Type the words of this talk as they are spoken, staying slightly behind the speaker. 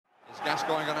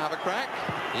Gascoigne going to have a crack?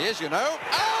 He is, you know.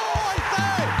 Oh, I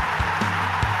say!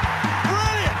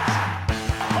 Brilliant!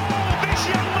 Oh,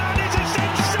 this young man is a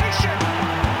sensation!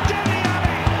 Dele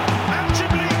Alli, out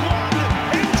of League One,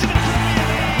 into the Premier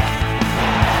League.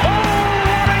 Oh,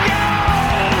 what a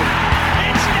goal!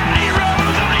 It's Danny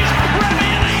Rose on his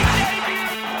Premier League debut.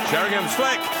 Sheringham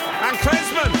slick, and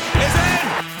Klinsmann is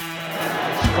in!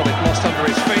 He's got it lost under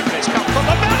his feet, and it's come from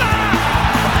the Miller!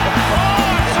 Oh,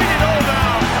 I've seen it all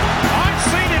now! I've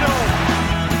seen it all!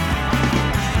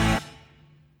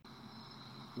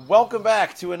 Welcome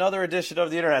back to another edition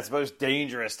of the Internet's most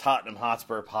dangerous Tottenham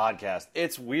Hotspur podcast.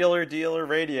 It's Wheeler Dealer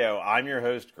Radio. I'm your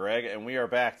host, Greg, and we are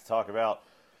back to talk about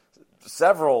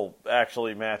several,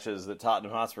 actually, matches that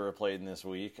Tottenham Hotspur have played in this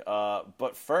week.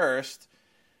 But first,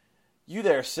 you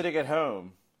there sitting at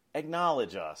home,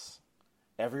 acknowledge us.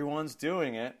 Everyone's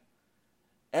doing it.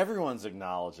 Everyone's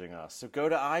acknowledging us. So go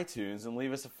to iTunes and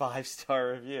leave us a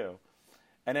 5-star review.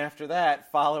 And after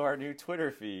that, follow our new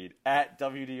Twitter feed, at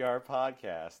WDR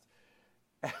Podcast.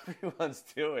 Everyone's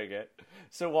doing it,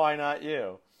 so why not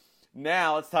you?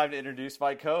 Now it's time to introduce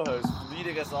my co-host,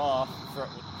 leading us off are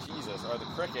the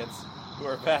Crickets, who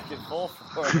are back in full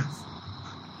force,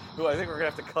 who I think we're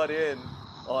going to have to cut in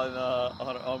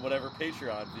on whatever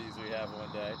Patreon fees we have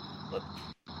one day.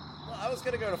 I was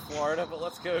going to go to Florida, but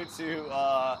let's go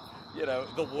to,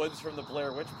 the woods from the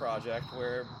Blair Witch Project,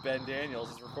 where Ben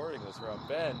Daniels is recording this from.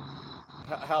 Ben,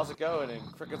 how's it going in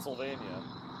Cricketsylvania?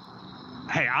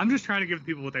 Hey, I'm just trying to give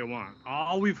people what they want.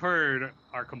 All we've heard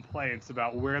are complaints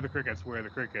about where the Crickets,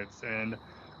 and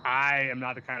I am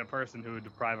not the kind of person who would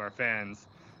deprive our fans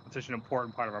of such an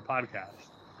important part of our podcast.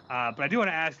 But I do want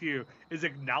to ask you, is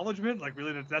acknowledgement, like,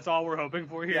 really, that's all we're hoping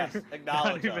for here? Yes,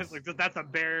 acknowledge us. Like, that's a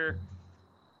bare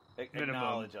minimum,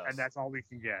 acknowledge us. and that's all we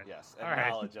can get. Yes, all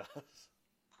acknowledge right.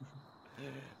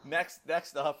 us.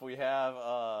 Next up, we have,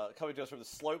 coming to us from the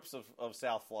slopes of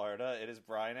South Florida, it is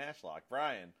Brian Ashlock.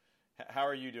 Brian, how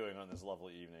are you doing on this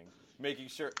lovely evening?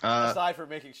 Aside from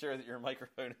making sure that your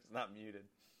microphone is not muted.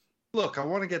 Look, I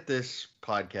want to get this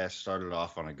podcast started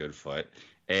off on a good foot,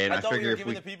 and I thought figure we were if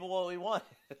giving the people what we want.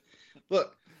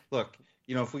 look,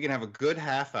 if we can have a good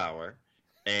half hour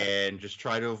and just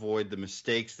try to avoid the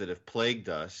mistakes that have plagued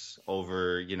us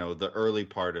over, the early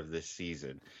part of this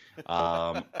season,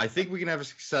 I think we can have a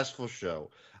successful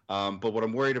show. But what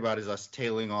I'm worried about is us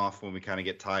tailing off when we kind of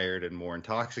get tired and more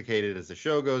intoxicated as the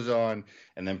show goes on,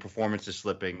 and then performance is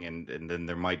slipping, and then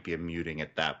there might be a muting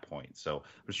at that point. So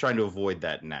I'm just trying to avoid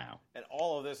that now. And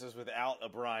all of this is without a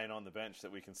Brian on the bench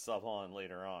that we can sub on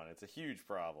later on. It's a huge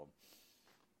problem.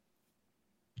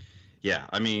 Yeah,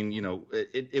 I mean,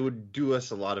 it would do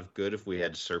us a lot of good if we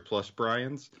had surplus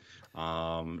Brians,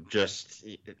 just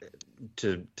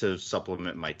to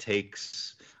supplement my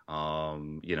takes.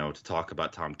 To talk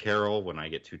about Tom Carroll when I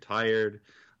get too tired.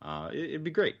 It'd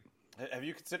be great. Have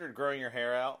you considered growing your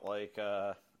hair out like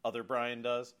other Brian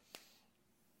does?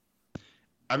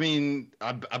 I mean,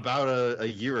 about a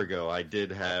year ago, I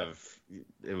did have.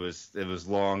 It was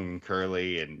long and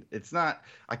curly, and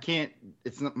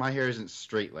my hair isn't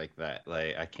straight like that.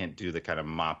 Like, I can't do the kind of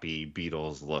moppy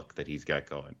Beatles look that he's got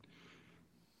going.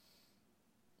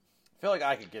 I feel like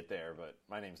I could get there, but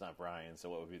my name's not Brian, so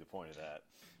what would be the point of that?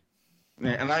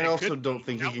 And I also don't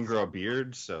think he can grow a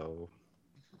beard, so.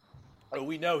 Oh,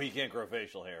 we know he can't grow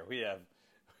facial hair.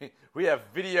 We have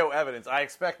video evidence. I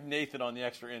expect Nathan on the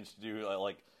Extra Inch to do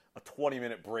like a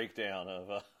 20-minute breakdown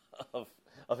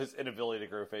of his inability to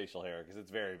grow facial hair, because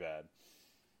it's very bad.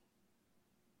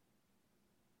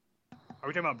 Are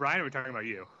we talking about Brian or are we talking about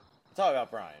you? I'm talking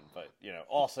about Brian, but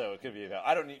also it could be about.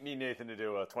 I don't need Nathan to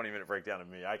do a 20-minute breakdown of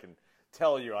me. I can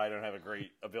tell you I don't have a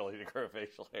great ability to grow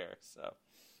facial hair. So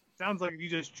sounds like if you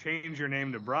just change your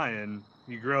name to Brian,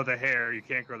 you grow the hair, you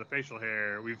can't grow the facial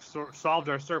hair. We've solved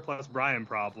our surplus Brian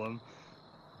problem.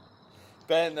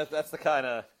 Ben, that's the kind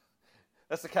of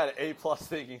A+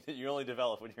 thinking that you only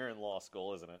develop when you're in law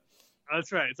school, isn't it?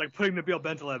 That's right. It's like putting Nabil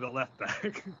Bentaleb at left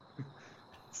back.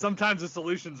 Sometimes the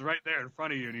solution's right there in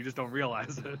front of you, and you just don't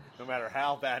realize it. No matter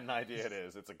how bad an idea it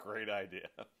is, it's a great idea.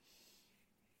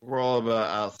 We're all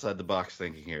about outside-the-box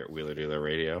thinking here at Wheeler Dealer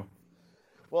Radio.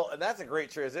 Well, and that's a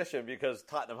great transition, because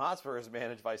Tottenham Hotspur is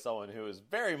managed by someone who is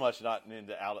very much not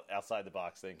into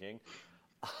outside-the-box thinking.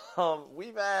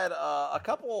 We've had a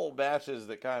couple matches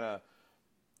that kind of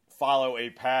follow a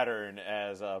pattern,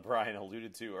 as Brian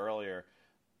alluded to earlier.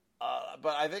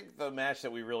 But I think the match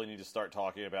that we really need to start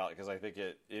talking about, because I think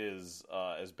it is,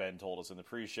 as Ben told us in the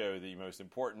pre-show, the most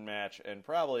important match, and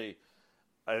probably,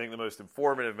 I think, the most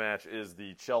informative match is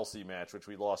the Chelsea match, which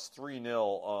we lost 3-0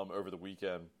 over the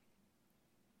weekend.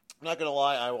 I'm not going to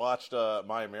lie, I watched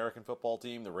my American football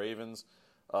team, the Ravens,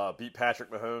 beat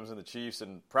Patrick Mahomes and the Chiefs,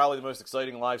 and probably the most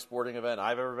exciting live sporting event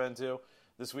I've ever been to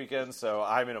this weekend. So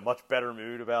I'm in a much better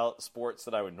mood about sports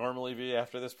than I would normally be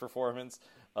after this performance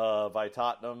by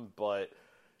Tottenham. But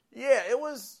yeah, it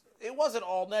wasn't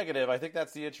all negative. I think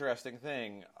that's the interesting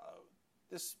thing.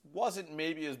 This wasn't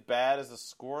maybe as bad as the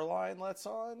scoreline lets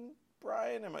on,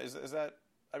 Brian. Is that?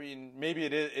 I mean, maybe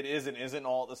it is and isn't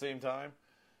all at the same time.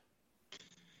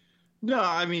 No,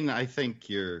 I mean, I think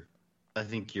you're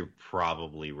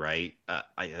probably right.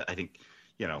 I think,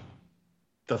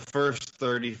 the first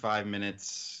 35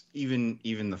 minutes, even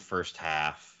the first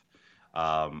half,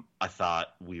 I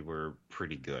thought we were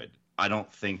pretty good. I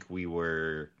don't think we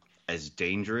were as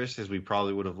dangerous as we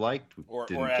probably would have liked. Or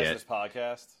as this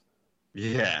podcast.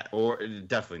 Yeah, or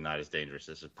definitely not as dangerous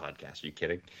as this podcast. Are you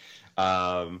kidding?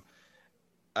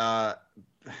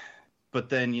 But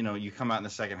then, you come out in the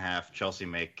second half, Chelsea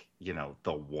make,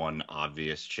 the one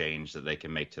obvious change that they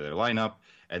can make to their lineup,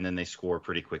 and then they score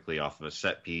pretty quickly off of a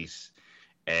set piece.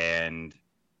 And,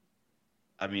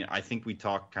 I mean, I think we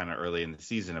talked kind of early in the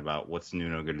season about what's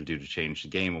Nuno going to do to change the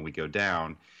game when we go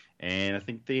down. And I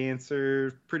think the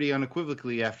answer pretty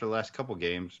unequivocally after the last couple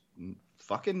games,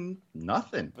 fucking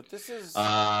nothing. But this is...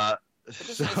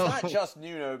 it's not just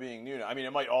Nuno being Nuno. I mean,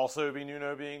 it might also be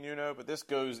Nuno being Nuno, but this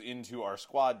goes into our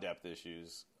squad depth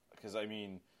issues. Because, I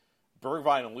mean,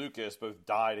 Bergwijn and Lucas both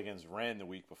died against Rennes the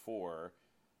week before.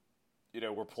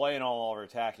 We're playing all our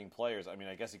attacking players. I mean,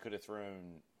 I guess he could have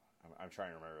thrown... I'm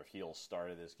trying to remember if Heel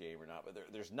started this game or not, but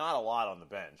there's not a lot on the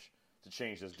bench to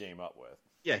change this game up with.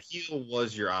 Yeah, Heel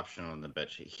was your option on the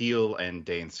bench. Heel and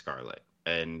Dane Scarlett.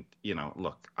 And,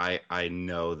 look, I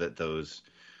know that those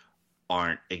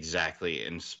aren't exactly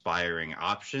inspiring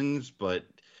options, but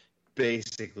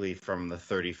basically from the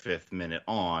 35th minute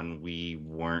on, we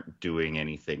weren't doing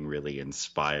anything really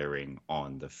inspiring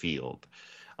on the field.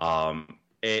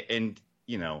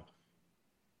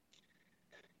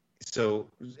 So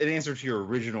in answer to your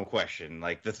original question,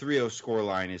 like the 3-0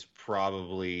 scoreline is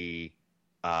probably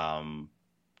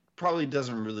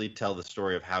doesn't really tell the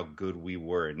story of how good we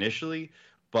were initially,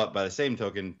 but by the same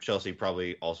token, Chelsea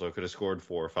probably also could have scored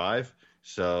 4 or 5.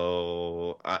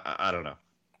 So I don't know.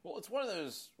 Well, it's one of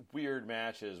those weird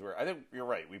matches where I think you're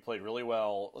right. We played really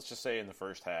well, let's just say in the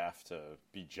first half to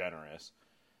be generous.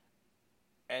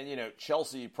 And,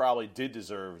 Chelsea probably did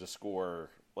deserve to score,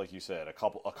 like you said, a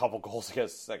couple goals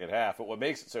against the second half. But what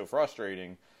makes it so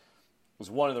frustrating was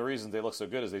one of the reasons they look so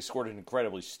good is they scored an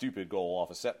incredibly stupid goal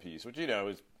off a set piece, which,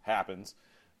 happens.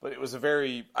 But it was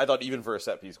I thought even for a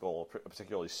set piece goal, a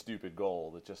particularly stupid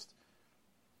goal that just,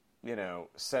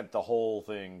 sent the whole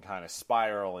thing kind of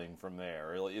spiraling from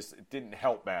there. It didn't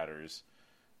help matters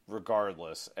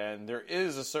regardless. And there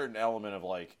is a certain element of,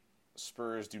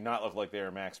 Spurs do not look like they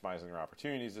are maximizing their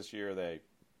opportunities this year. They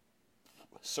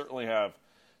certainly have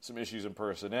some issues in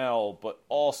personnel, but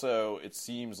also it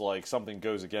seems like something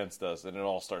goes against us and it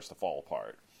all starts to fall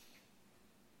apart.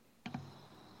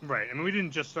 Right. I mean, we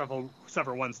didn't just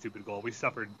suffer one stupid goal. We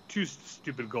suffered 2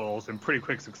 stupid goals in pretty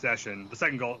quick succession. The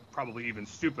second goal, probably even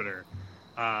stupider.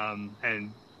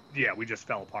 And, yeah, we just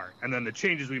fell apart. And then the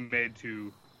changes we made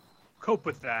to cope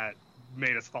with that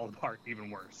made us fall apart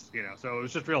even worse. So it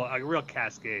was just a real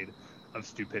cascade of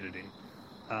stupidity.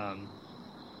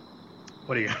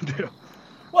 What are you going to do?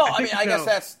 Well, I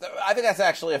think that's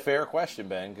actually a fair question,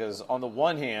 Ben, because on the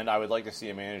one hand, I would like to see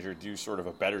a manager do sort of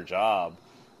a better job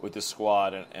with this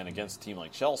squad and against a team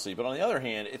like Chelsea. But on the other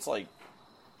hand, it's like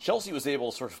Chelsea was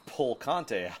able to sort of pull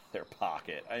Conte out of their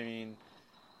pocket. I mean,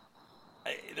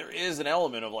 there is an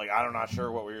element of I'm not sure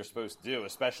what we were supposed to do,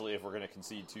 especially if we're going to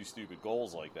concede 2 stupid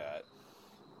goals like that.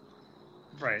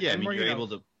 Right. Yeah, you're able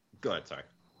to... Go ahead, sorry.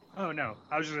 Oh, no.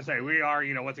 I was just going to say, we are,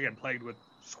 once again, plagued with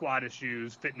squad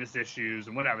issues, fitness issues,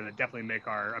 and whatever that definitely make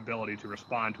our ability to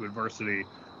respond to adversity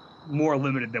more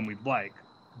limited than we'd like.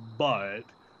 But,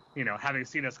 having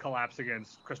seen us collapse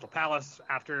against Crystal Palace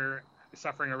after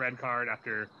suffering a red card,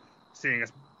 after seeing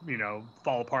us,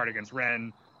 fall apart against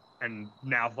Rennes, and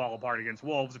now fall apart against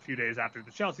Wolves a few days after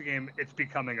the Chelsea game, it's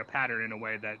becoming a pattern in a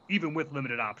way that even with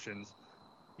limited options,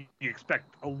 you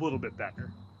expect a little bit better.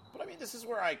 But, I mean, this is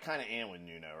where I kind of am with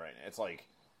Nuno right now. It's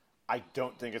I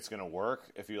don't think it's going to work.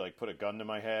 If you, put a gun to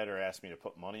my head or ask me to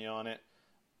put money on it,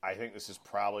 I think this is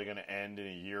probably going to end in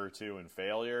a year or 2 in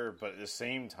failure. But at the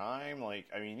same time,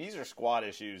 these are squad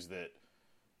issues that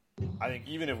I think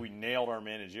even if we nailed our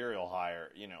managerial hire,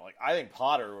 I think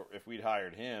Potter, if we'd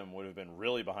hired him, would have been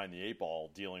really behind the 8 ball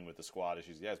dealing with the squad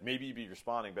issues he has. Maybe he'd be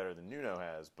responding better than Nuno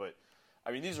has, but,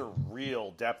 these are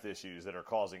real depth issues that are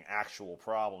causing actual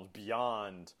problems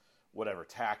beyond whatever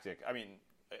tactic.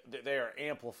 They are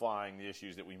amplifying the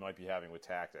issues that we might be having with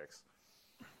tactics.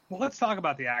 Well, let's talk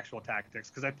about the actual tactics,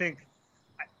 because I think,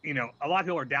 a lot of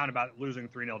people are down about losing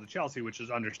 3-0 to Chelsea, which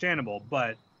is understandable,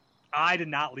 but I did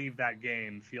not leave that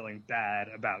game feeling bad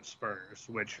about Spurs,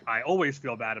 which I always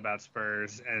feel bad about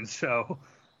Spurs, and so,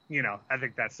 I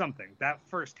think that's something. That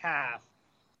first half,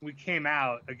 we came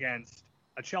out against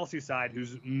a Chelsea side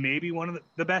who's maybe one of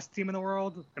the best team in the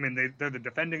world. I mean, they're the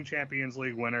defending Champions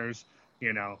League winners.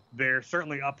 They're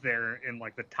certainly up there in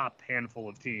like the top handful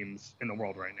of teams in the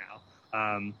world right now.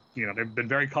 They've been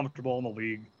very comfortable in the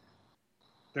league.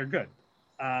 They're good.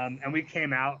 And we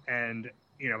came out and,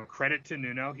 credit to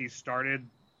Nuno. He started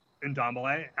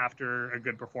Ndombele after a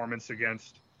good performance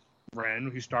against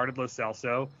Rennes. He started Lo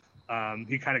Celso.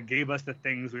 He kind of gave us the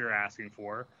things we were asking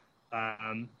for.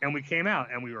 And we came out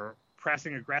and we were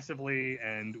pressing aggressively,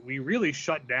 and we really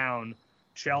shut down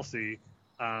Chelsea.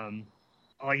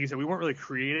 Like you said, we weren't really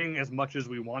creating as much as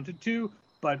we wanted to,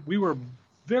 but we were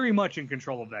very much in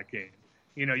control of that game.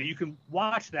 You can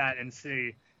watch that and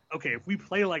say, okay, if we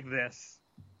play like this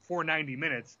for 90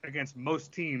 minutes against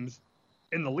most teams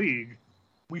in the league,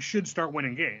 we should start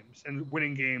winning games, and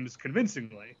winning games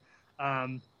convincingly.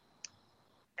 And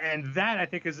that, I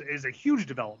think, is a huge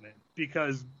development,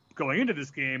 because going into this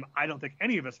game, I don't think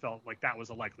any of us felt like that was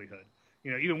a likelihood.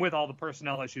 Even with all the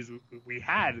personnel issues we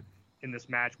had in this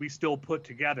match, we still put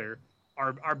together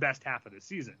our best half of the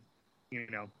season.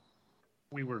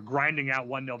 We were grinding out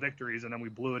 1-0 victories, and then we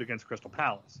blew it against Crystal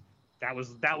Palace. That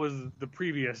was the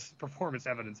previous performance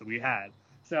evidence that we had.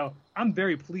 So I'm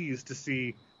very pleased to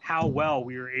see how well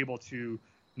we were able to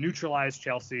neutralize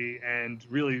Chelsea and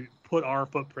really put our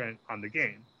footprint on the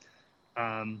game.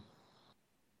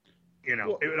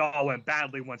 It all went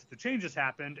badly once the changes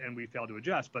happened and we failed to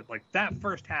adjust. But like that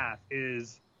first half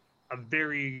is a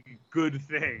very good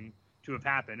thing to have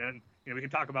happened. And we can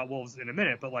talk about Wolves in a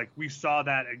minute, but like we saw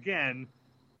that again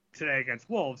today against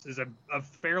Wolves is a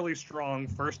fairly strong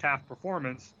first half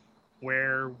performance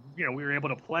where we were able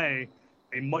to play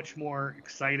a much more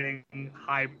exciting,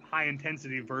 high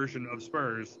intensity version of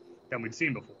Spurs than we'd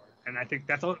seen before. And I think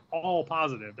that's all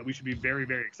positive that we should be very,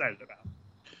 very excited about.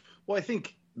 Well, I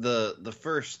think the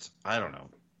first,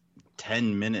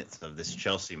 10 minutes of this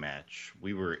Chelsea match,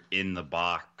 we were in the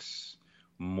box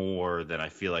more than I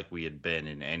feel like we had been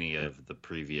in any of the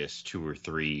previous 2 or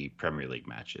 3 Premier League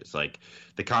matches. Like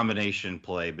the combination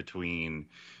play between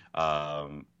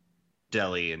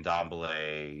Dele and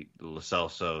Ndombele, Lo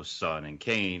Celso, Son, and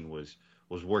Kane was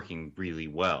working really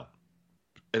well.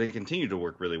 And it continued to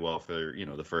work really well for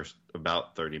the first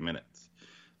about 30 minutes.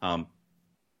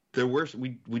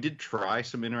 We did try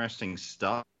some interesting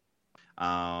stuff.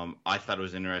 I thought it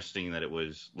was interesting that it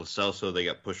was Lo Celso. They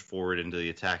got pushed forward into the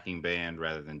attacking band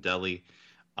rather than Dele.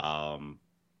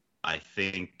 I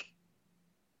think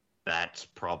that's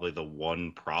probably the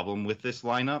one problem with this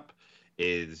lineup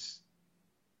is,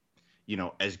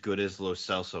 as good as Lo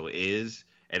Celso is,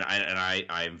 and I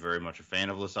am very much a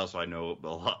fan of Lo Celso. I know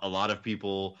a lot of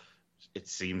people, it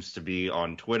seems to be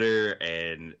on Twitter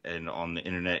and on the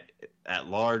internet at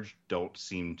large, don't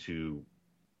seem to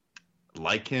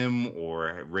like him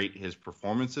or rate his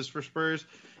performances for Spurs.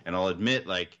 And I'll admit,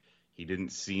 he didn't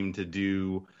seem to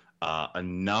do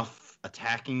enough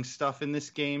attacking stuff in this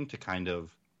game to kind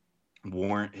of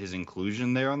warrant his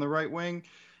inclusion there on the right wing.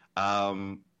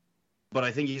 But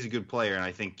I think he's a good player, and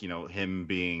I think, him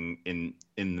being in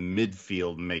the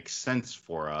midfield makes sense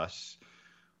for us.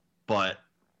 But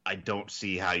I don't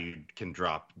see how you can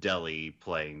drop Dele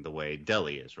playing the way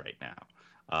Dele is right now.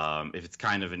 If it's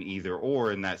kind of an either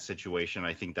or in that situation,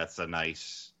 I think that's a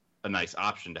nice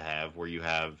option to have, where you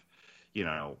have,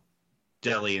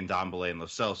 Dele and Ndombele and Lo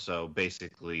Celso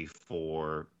basically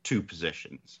for 2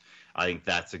 positions. I think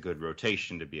that's a good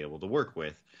rotation to be able to work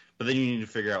with. But then you need to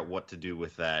figure out what to do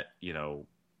with that,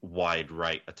 wide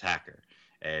right attacker.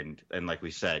 And like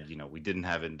we said, we didn't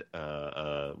have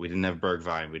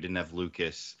Bergwijn, we didn't have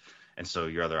Lucas, and so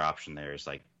your other option there is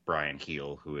like Bryan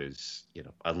Gil, who is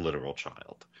a literal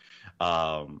child.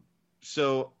 But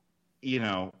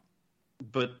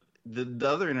the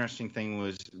other interesting thing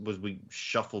was we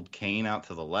shuffled Kane out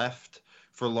to the left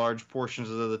for large portions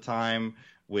of the time,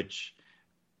 which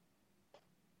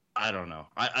I don't know.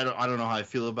 I don't know how I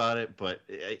feel about it, but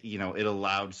it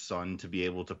allowed Son to be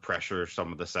able to pressure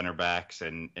some of the center backs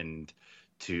and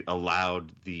to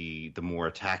allowed the more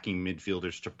attacking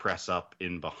midfielders to press up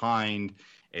in behind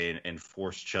and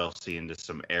force Chelsea into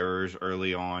some errors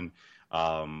early on.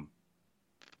 And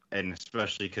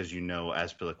especially because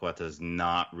Azpilicueta is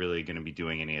not really going to be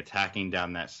doing any attacking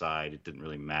down that side. It didn't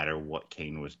really matter what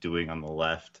Kane was doing on the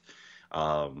left.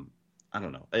 I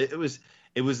don't know. It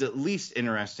was at least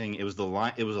interesting. It was a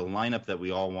lineup that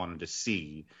we all wanted to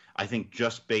see. I think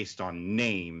just based on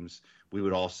names, we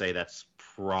would all say that's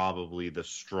probably the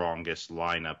strongest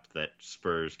lineup that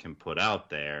Spurs can put out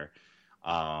there.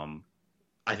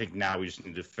 I think now we just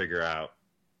need to figure out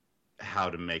how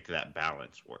to make that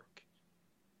balance work.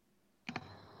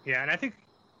 Yeah, and I think,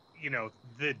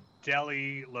 the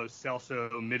Delhi Lo Celso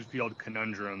midfield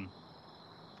conundrum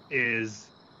is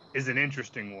an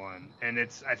interesting one. And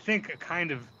it's, I think, a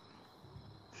kind of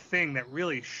thing that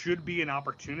really should be an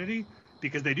opportunity,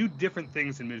 because they do different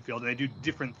things in midfield and they do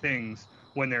different things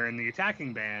when they're in the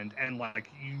attacking band. And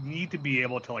you need to be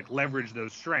able to leverage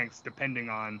those strengths depending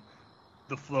on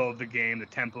the flow of the game, the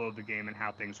tempo of the game, and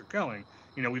how things are going.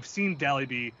 We've seen Delhi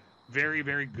be very,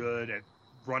 very good at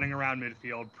running around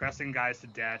midfield, pressing guys to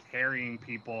death, harrying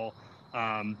people,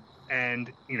 and,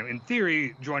 in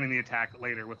theory, joining the attack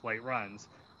later with late runs.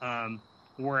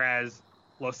 Whereas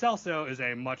Lo Celso is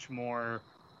a much more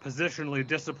positionally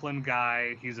disciplined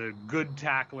guy. He's a good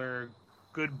tackler,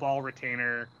 good ball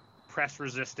retainer, press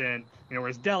resistant,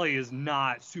 whereas Delhi is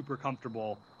not super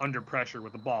comfortable under pressure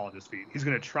with the ball at his feet. He's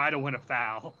going to try to win a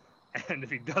foul, and if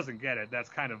he doesn't get it,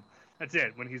 that's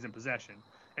it when he's in possession.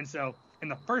 And so in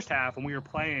the first half, when we were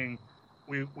playing,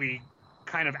 we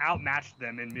kind of outmatched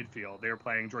them in midfield. They were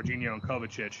playing Jorginho and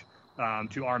Kovacic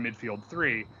to our midfield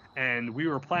three, and we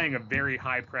were playing a very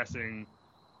high-pressing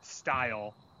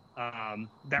style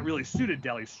that really suited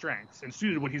Delhi's strengths and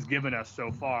suited what he's given us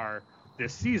so far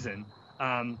this season.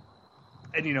 And,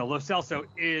 Lo Celso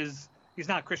he's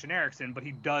not Christian Eriksen, but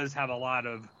he does have a lot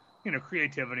of,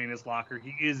 creativity in his locker.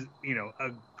 He is,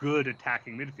 a good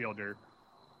attacking midfielder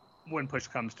when push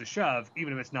comes to shove,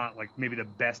 even if it's not maybe the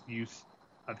best use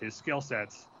of his skill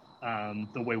sets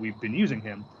the way we've been using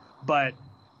him. But,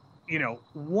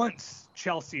 once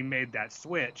Chelsea made that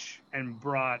switch and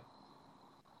brought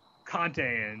Conte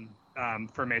in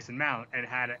for Mason Mount and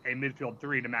had a midfield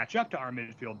three to match up to our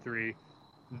midfield three,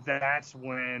 that's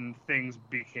when things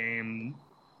became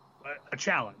a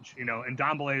challenge, and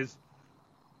Ndombele's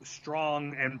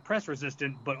strong and press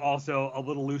resistant, but also a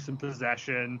little loose in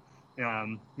possession,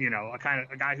 a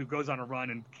guy who goes on a run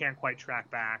and can't quite track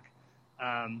back.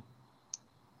 And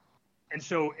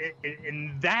so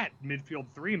in that midfield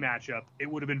three matchup, it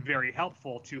would have been very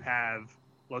helpful to have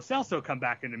Lo Celso come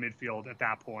back into midfield at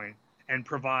that point and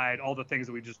provide all the things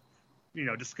that we just,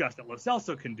 discussed that Lo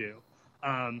Celso can do.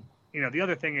 The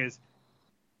other thing is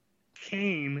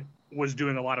Kane was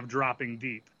doing a lot of dropping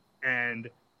deep and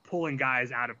pulling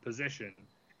guys out of position.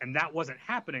 And that wasn't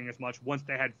happening as much once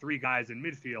they had three guys in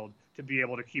midfield to be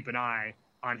able to keep an eye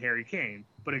on Harry Kane.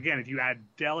 But again, if you add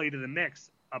Delhi to the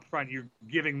mix up front, you're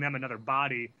giving them another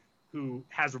body who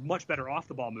has a much better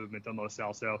off-the-ball movement than Lo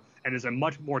Celso and is a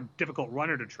much more difficult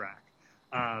runner to track.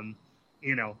 I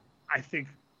think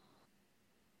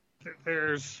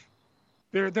there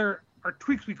are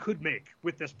tweaks we could make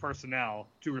with this personnel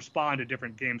to respond to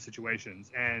different game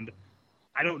situations. And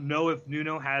I don't know if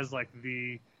Nuno has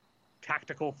the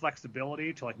tactical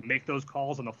flexibility to make those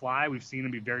calls on the fly. We've seen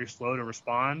him be very slow to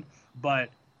respond, but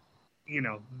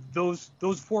those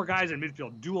four guys in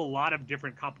midfield do a lot of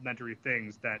different complementary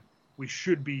things that we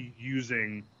should be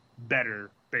using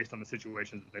better based on the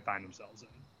situations that they find themselves in.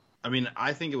 I mean,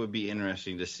 I think it would be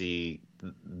interesting to see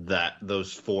that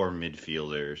those four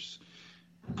midfielders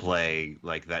play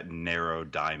that narrow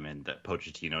diamond that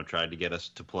Pochettino tried to get us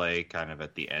to play kind of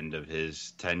at the end of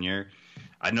his tenure.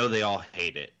 I know they all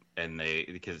hate it, and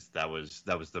because that was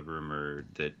the rumor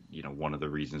that one of the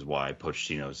reasons why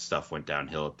Pochettino's stuff went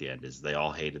downhill at the end is they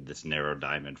all hated this narrow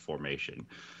diamond formation.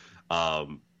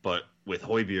 But with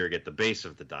Højbjerg at the base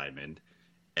of the diamond,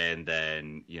 and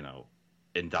then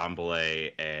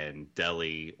Ndombele and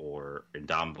Delhi, or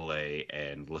Ndombele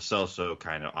and Lo Celso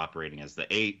kind of operating as the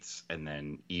eights, and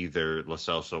then either Lo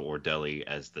Celso or Delhi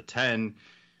as the 10.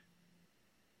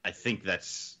 I think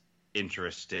that's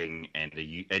interesting, and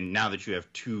now that you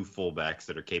have two fullbacks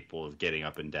that are capable of getting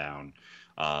up and down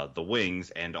the wings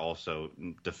and also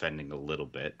defending a little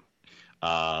bit,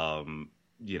 I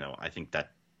think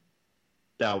that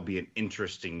would be an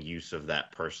interesting use of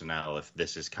that personnel if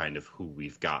this is kind of who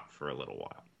we've got for a little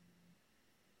while.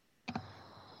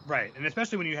 Right, and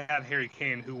especially when you have Harry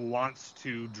Kane, who wants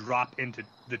to drop into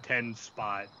the 10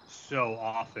 spot so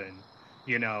often,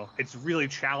 it's really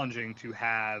challenging to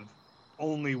have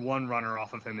only one runner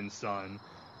off of him in Son.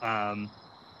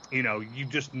 You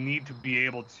just need to be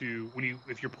able to,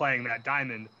 if you're playing that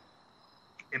diamond,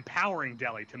 empowering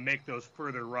Delhi to make those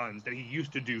further runs that he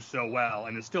used to do so well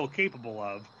and is still capable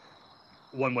of,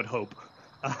 one would hope,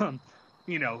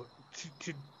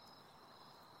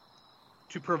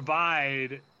 to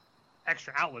provide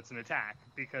extra outlets in attack,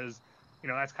 because,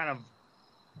 that's kind of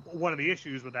one of the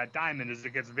issues with that diamond is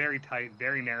it gets very tight,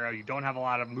 very narrow. You don't have a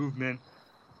lot of movement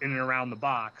in and around the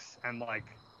box, and like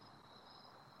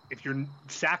if you're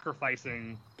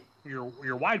sacrificing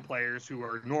your wide players who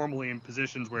are normally in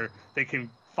positions where they can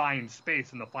find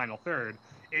space in the final third,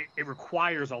 it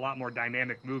requires a lot more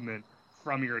dynamic movement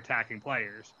from your attacking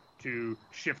players to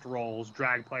shift roles,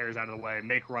 drag players out of the way,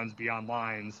 make runs beyond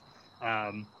lines,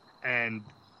 and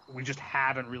we just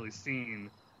haven't really seen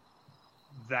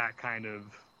that kind of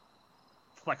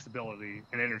flexibility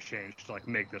and interchange to like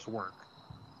make this work.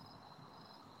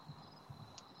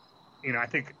 You know, I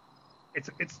think it's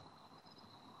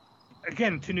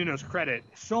again, to Nuno's credit,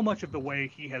 so much of the way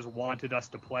he has wanted us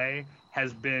to play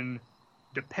has been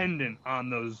dependent on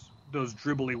those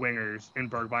dribbly wingers in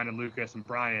Bergwijn and Lucas and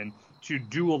Brian to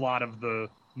do a lot of the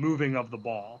moving of the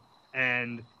ball.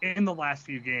 And in the last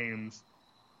few games,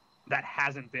 that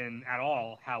hasn't been at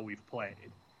all how we've played.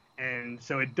 And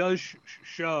so it does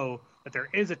show that there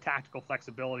is a tactical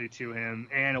flexibility to him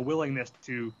and a willingness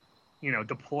to, you know,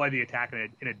 deploy the attack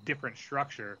in a different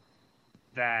structure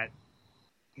that,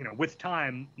 you know, with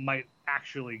time might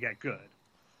actually get good.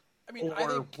 I mean,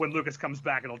 or when Lucas comes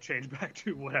back, it'll change back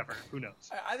to whatever. Who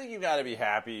knows? I think you've got to be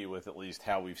happy with at least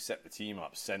how we've set the team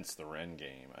up since the Rennes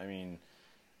game. I mean,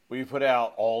 we put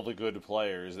out all the good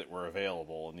players that were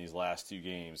available in these last two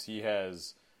games. He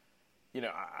has, you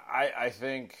know, I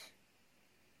think,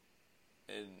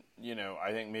 and, you know,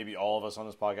 I think maybe all of us on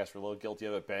this podcast were a little guilty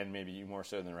of it. Ben, maybe you more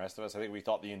so than the rest of us. I think we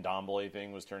thought the Ndombele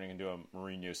thing was turning into a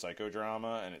Mourinho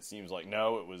psychodrama, and it seems like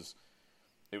no, it was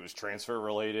transfer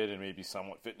related and maybe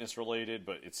somewhat fitness related,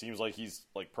 but it seems like he's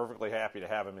like perfectly happy to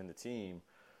have him in the team.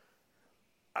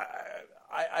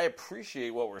 I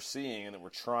appreciate what we're seeing and that we're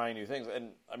trying new things.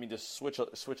 And I mean, to switch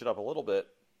it up a little bit,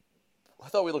 I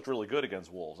thought we looked really good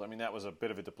against Wolves. I mean, that was a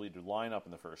bit of a depleted lineup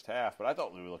in the first half, but I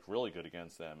thought we looked really good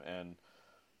against them. And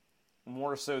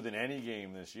more so than any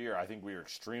game this year, I think we were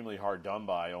extremely hard done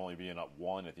by only being up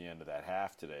 1 at the end of that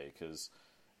half today, because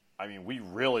I mean, we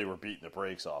really were beating the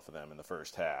brakes off of them in the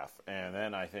first half. And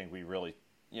then I think we really,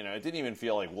 you know, it didn't even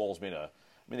feel like Wolves made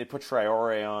they put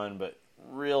Traore on, but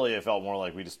really it felt more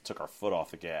like we just took our foot off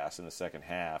the gas in the second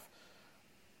half.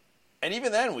 And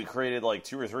even then we created like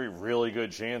 2 or 3 really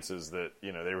good chances that,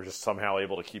 you know, they were just somehow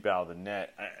able to keep out of the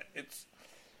net. It's,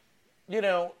 you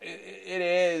know, it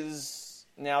is,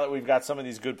 now that we've got some of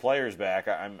these good players back,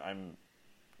 I'm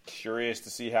curious to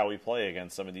see how we play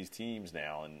against some of these teams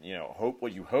now. And, you know,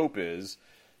 what you hope is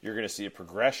you're going to see a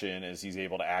progression as he's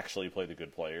able to actually play the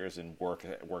good players and work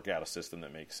out a system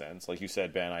that makes sense. Like you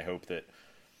said, Ben, I hope that,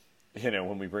 you know,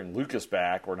 when we bring Lucas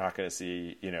back, we're not going to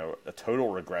see, you know, a total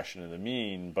regression in the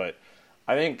mean. But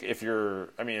I think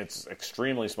it's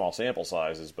extremely small sample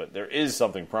sizes, but there is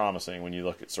something promising when you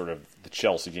look at sort of the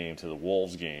Chelsea game to the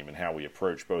Wolves game and how we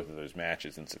approach both of those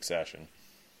matches in succession.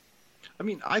 I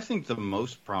mean, I think the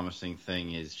most promising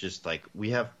thing is just, like,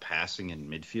 we have passing in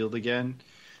midfield again.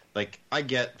 Like, I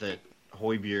get that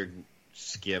Højbjerg,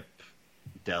 Skip,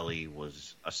 Dele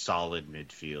was a solid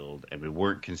midfield, and we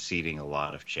weren't conceding a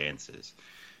lot of chances.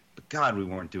 But, God, we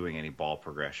weren't doing any ball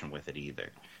progression with it either.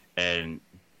 And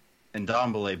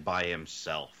Ndombele by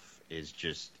himself is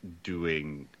just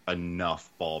doing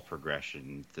enough ball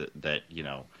progression that you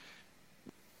know,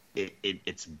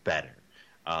 it's better.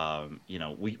 You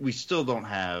know, we still don't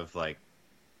have, like,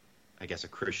 I guess, a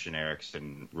Christian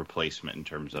Eriksen replacement in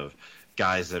terms of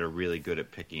guys that are really good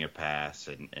at picking a pass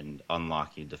and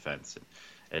unlocking defense.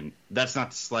 And that's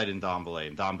not to slight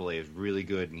Ndombele. Ndombele is really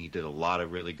good, and he did a lot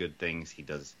of really good things. He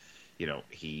does, you know,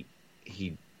 he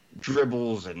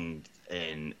dribbles and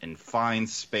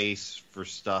finds space for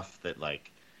stuff that,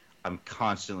 like, I'm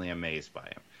constantly amazed by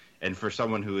him. And for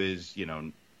someone who is, you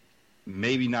know,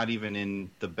 maybe not even in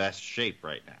the best shape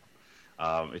right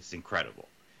now, it's incredible.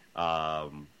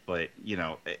 But, you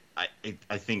know,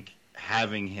 I think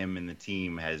having him in the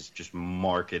team has just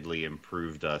markedly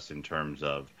improved us in terms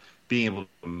of being able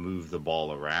to move the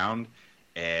ball around.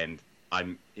 And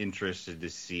I'm interested to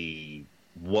see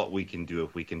what we can do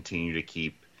if we continue to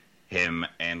keep him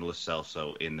and Lo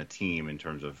Celso in the team in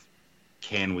terms of,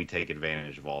 can we take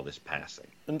advantage of all this passing?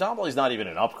 And Ndombele's not even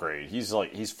an upgrade.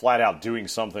 He's flat out doing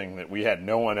something that we had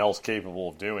no one else capable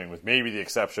of doing, with maybe the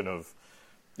exception of,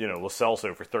 you know, Lo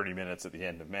Celso for 30 minutes at the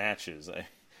end of matches. I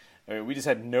mean, we just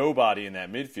had nobody in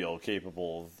that midfield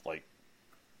capable of, like,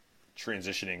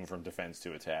 transitioning from defense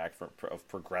to attack, of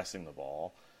progressing the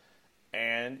ball.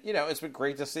 And, you know, it's been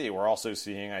great to see. We're also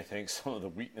seeing, I think, some of the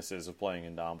weaknesses of playing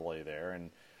Ndombele there.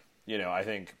 And, you know, I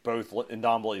think both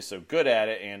Ndombele is so good at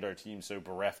it and our team so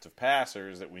bereft of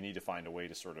passers that we need to find a way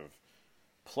to sort of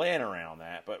plan around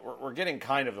that. But we're getting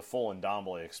kind of the full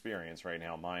Ndombele experience right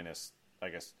now, minus I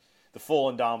guess the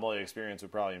full Ndombele experience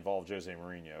would probably involve Jose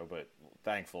Mourinho, but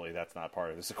thankfully that's not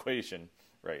part of this equation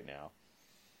right now.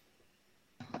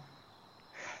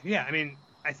 Yeah, I mean,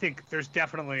 I think there's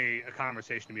definitely a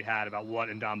conversation to be had about what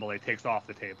Ndombele takes off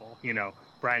the table. You know,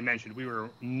 Brian mentioned we were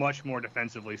much more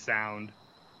defensively sound.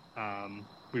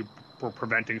 We were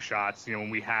preventing shots. You know, when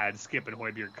we had Skip and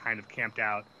Højbjerg kind of camped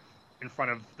out in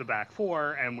front of the back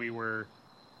four, and we were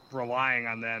relying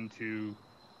on them to,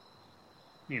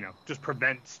 you know, just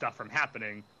prevent stuff from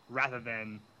happening rather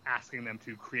than asking them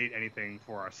to create anything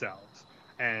for ourselves.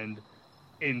 And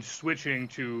in switching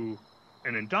to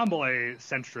an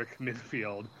Ndombele-centric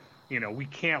midfield, you know, we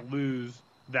can't lose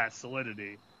that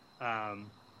solidity.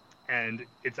 And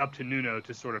it's up to Nuno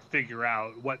to sort of figure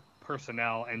out what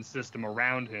personnel and system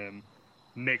around him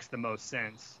makes the most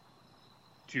sense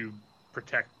to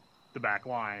protect the back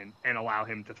line and allow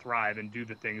him to thrive and do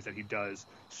the things that he does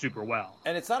super well.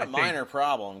 And it's not a minor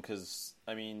problem because,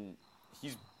 I mean,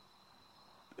 he's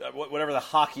whatever the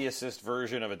hockey assist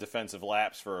version of a defensive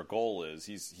lapse for a goal is,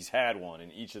 he's had one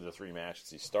in each of the 3 matches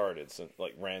he started, since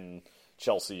like Rennes,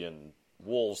 Chelsea, and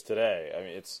Wolves today. I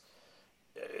mean, it's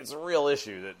a real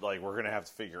issue that like we're going to have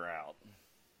to figure out.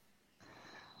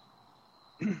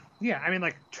 Yeah, I mean,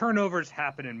 like, turnovers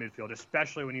happen in midfield,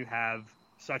 especially when you have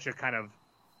such a kind of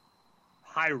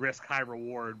high-risk,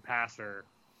 high-reward passer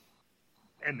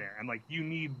in there. And, like, you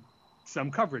need some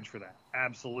coverage for that.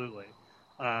 Absolutely.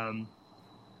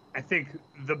 I think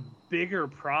the bigger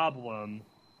problem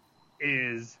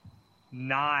is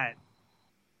not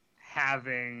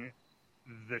having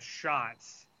the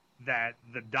shots that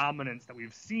the dominance that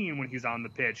we've seen when he's on the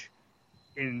pitch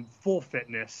in full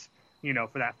fitness, you know,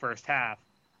 for that first half,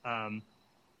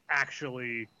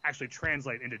 actually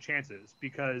translate into chances,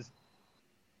 because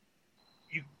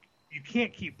you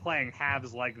can't keep playing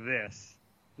halves like this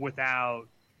without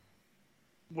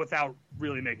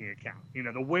really making it count. You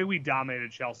know, the way we dominated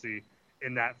Chelsea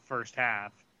in that first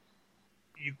half,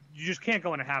 you just can't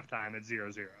go into halftime at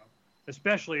 0-0,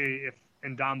 especially if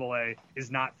Ndombele is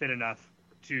not fit enough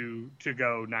to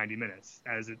go 90 minutes,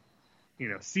 as it, you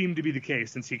know, seemed to be the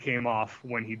case since he came off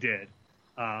when he did.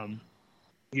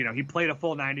 You know, he played a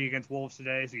full 90 against Wolves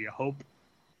today, so you hope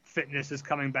fitness is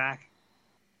coming back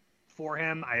for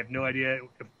him. I have no idea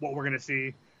what we're going to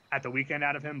see at the weekend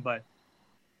out of him, but,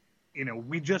 you know,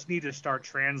 we just need to start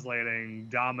translating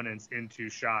dominance into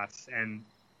shots. And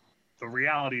the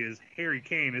reality is Harry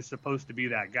Kane is supposed to be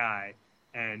that guy,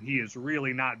 and he is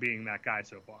really not being that guy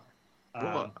so far.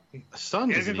 Well,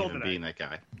 Son isn't even being that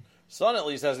guy. Son at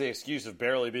least has the excuse of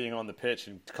barely being on the pitch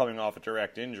and coming off a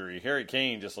direct injury. Harry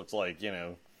Kane just looks like, you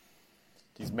know,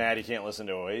 he's mad he can't listen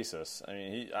to Oasis. I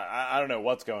mean, I don't know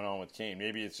what's going on with Kane.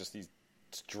 Maybe it's just he's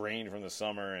drained from the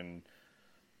summer in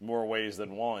more ways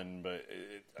than one, but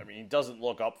I mean, he doesn't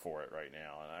look up for it right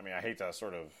now. I mean, I hate to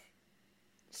sort of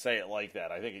say it like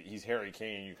that. I think he's Harry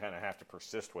Kane. You kind of have to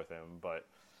persist with him, but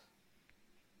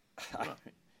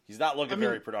he's not looking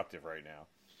very productive right now.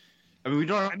 I mean, we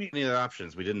don't have any other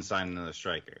options. We didn't sign another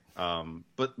striker.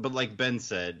 But like Ben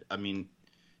said, I mean,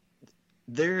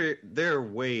 there are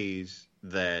ways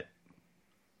that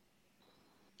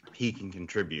he can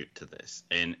contribute to this,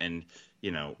 and you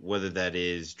know, whether that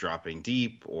is dropping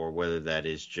deep or whether that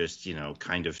is just, you know,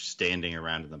 kind of standing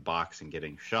around in the box and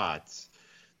getting shots.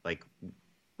 Like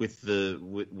with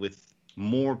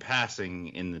more passing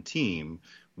in the team,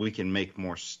 we can make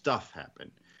more stuff happen.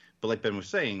 But like Ben was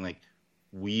saying, like,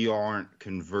 we aren't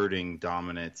converting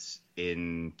dominance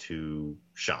into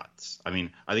shots. I mean,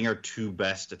 I think our 2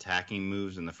 best attacking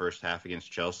moves in the first half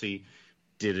against Chelsea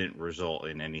didn't result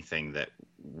in anything that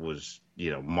was,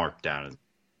 you know, marked down.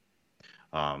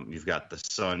 You've got the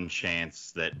Son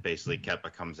chance that basically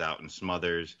Kepa comes out and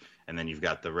smothers, and then you've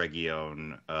got the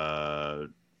Region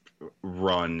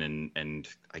run and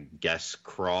I guess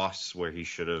cross where he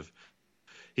should have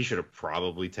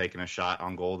probably taken a shot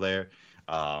on goal there.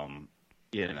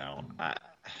 You know,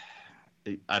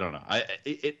 I don't know.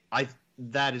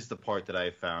 That is the part that I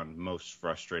have found most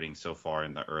frustrating so far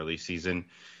in the early season,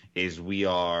 is we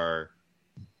are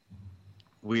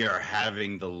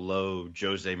having the low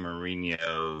Jose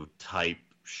Mourinho type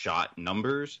shot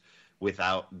numbers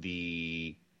without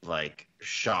the like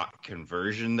shot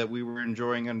conversion that we were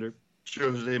enjoying under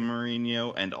Jose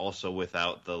Mourinho, and also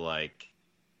without the like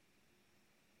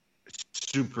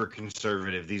super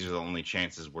conservative, these are the only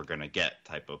chances we're going to get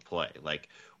type of play. Like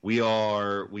we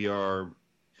are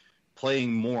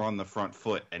playing more on the front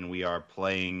foot, and we are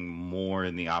playing more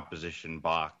in the opposition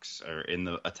box or in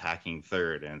the attacking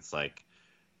third. And it's like,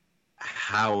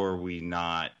 how are we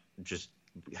not just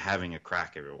having a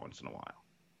crack every once in a while?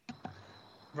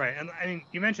 Right, and I mean,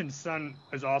 you mentioned Son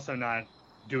is also not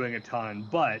doing a ton,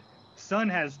 but Son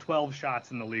has 12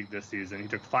 shots in the league this season. He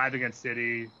took 5 against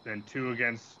City, then 2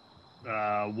 against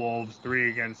Wolves, 3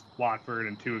 against Watford,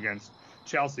 and 2 against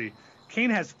Chelsea. Kane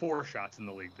has 4 shots in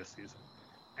the league this season,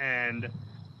 and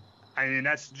I mean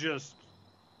that's just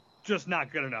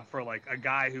not good enough for like a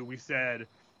guy who we said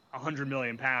 100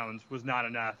 million pounds was not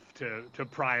enough to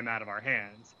pry him out of our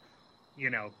hands. You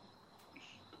know,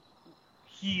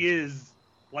 he is,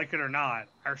 like it or not,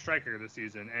 our striker this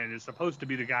season, and is supposed to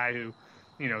be the guy who,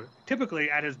 you know, typically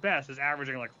at his best is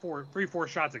averaging like 4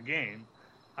 shots a game,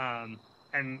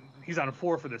 and he's on a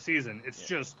 4 for the season. It's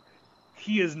just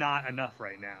he is not enough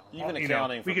right now. Even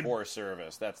accounting for poor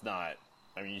service, that's not.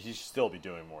 I mean, he should still be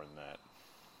doing more than that.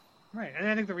 Right, and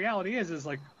I think the reality is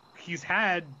like he's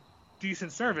had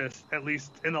decent service at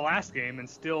least in the last game, and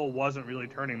still wasn't really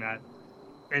turning that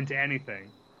into anything.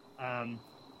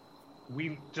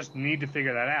 We just need to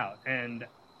figure that out, and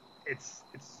it's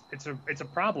a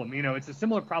problem. You know, it's a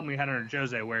similar problem we had under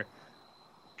Jose, where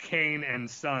Kane and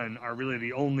Son are really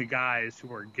the only guys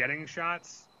who are getting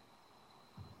shots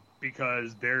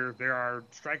because they're our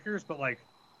strikers. But like,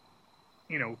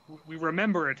 you know, we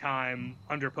remember a time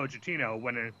under Pochettino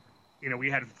when we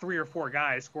had 3 or 4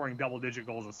 guys scoring double-digit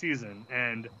goals a season,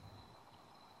 and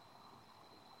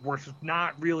we're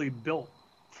not really built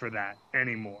for that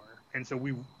anymore. And so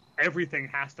everything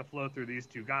has to flow through these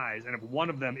 2 guys, and if one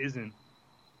of them isn't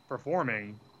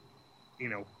performing, you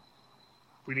know,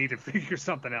 we need to figure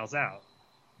something else out.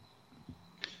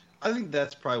 I think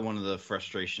that's probably one of the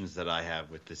frustrations that I have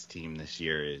with this team this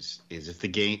year is if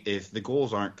the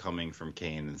goals aren't coming from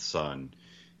Kane and Son,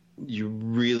 you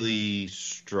really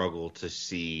struggle to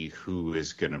see who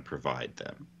is going to provide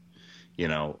them. You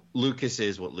know, Lucas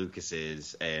is what Lucas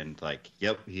is, and like,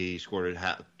 yep, he scored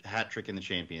a hat trick in the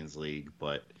Champions League,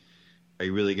 but are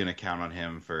you really going to count on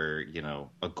him for, you know,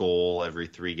 a goal every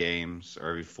 3 games or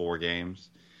every 4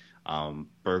 games?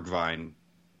 Bergwijn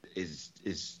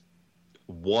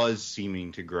was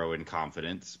seeming to grow in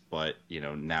confidence, but, you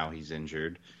know, now he's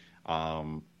injured.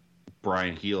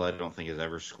 Brian Heel, I don't think, has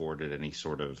ever scored at any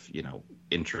sort of, you know,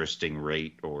 interesting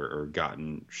rate or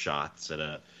gotten shots at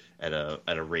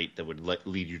a rate that would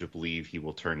lead you to believe he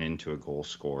will turn into a goal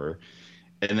scorer.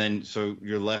 And then so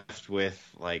you're left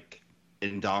with like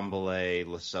Ndombele,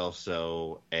 Lo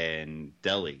Celso, and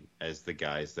Dele as the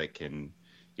guys that can,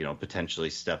 you know, potentially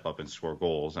step up and score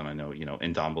goals. And I know, you know,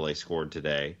 Ndombele scored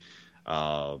today.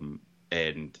 And,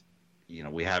 you know,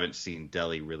 we haven't seen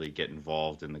Dele really get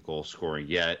involved in the goal scoring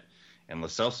yet. And Lo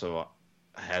Celso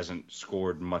hasn't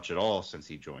scored much at all since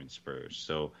he joined Spurs.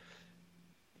 So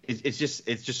it's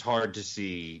just hard to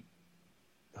see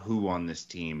who on this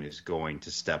team is going to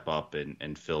step up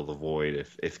and fill the void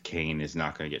if Kane is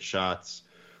not going to get shots,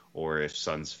 or if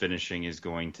Son's finishing is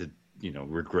going to, you know,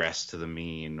 regress to the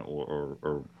mean,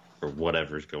 or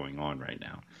whatever's going on right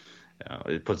now.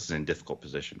 It puts us in a difficult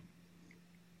position.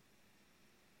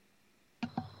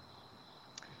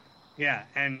 Yeah,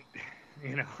 and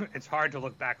you know, it's hard to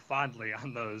look back fondly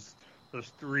on those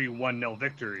 3 1-0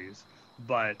 victories,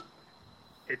 but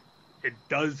it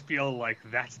does feel like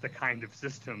that's the kind of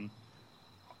system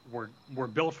we're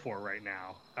built for right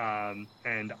now.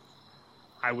 And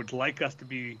I would like us to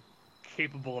be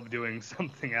capable of doing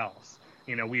something else.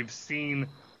 You know, we've seen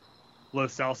Lo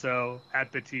Celso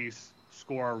at Betis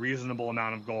score a reasonable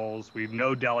amount of goals. We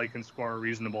know Dele can score a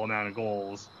reasonable amount of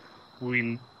goals.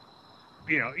 You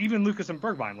know, even Lucas and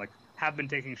Bergwijn, like, have been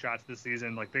taking shots this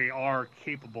season. Like, they are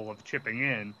capable of chipping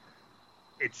in.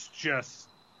 It's just...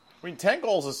 I mean, 10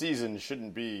 goals a season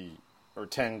shouldn't be, or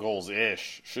 10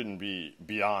 goals-ish, shouldn't be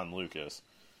beyond Lucas.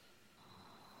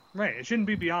 Right. It shouldn't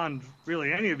be beyond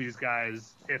really any of these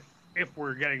guys if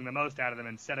we're getting the most out of them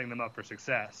and setting them up for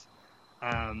success.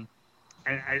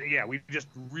 We just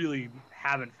really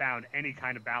haven't found any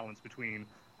kind of balance between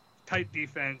tight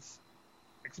defense,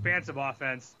 expansive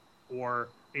offense, or,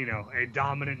 you know, a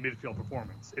dominant midfield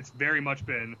performance. It's very much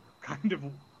been kind of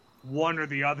one or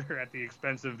the other at the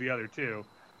expense of the other two.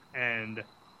 And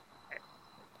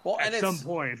at some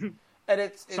point,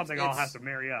 something all has to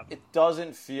marry up. It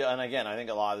doesn't feel, and again, I think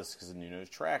a lot of this is because of Nuno's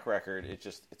track record.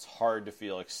 It's hard to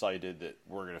feel excited that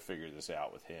we're going to figure this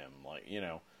out with him. Like, you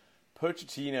know,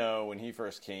 Pochettino, when he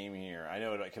first came here, I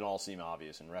know it can all seem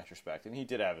obvious in retrospect, and he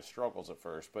did have his struggles at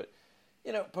first, but,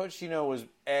 you know, Pochettino was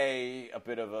a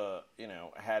bit of a, you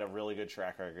know, had a really good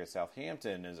track record at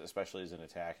Southampton, especially as an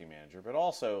attacking manager, but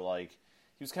also, like,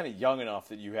 he was kind of young enough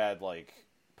that you had, like,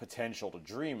 potential to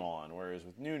dream on, whereas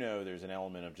with Nuno, there's an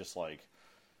element of just like,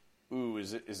 ooh,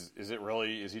 is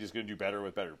he just going to do better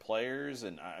with better players?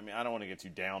 And I mean, I don't want to get too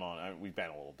down on. We've been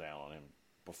a little down on him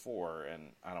before,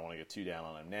 and I don't want to get too down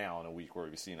on him now in a week where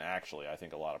we've seen actually, I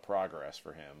think, a lot of progress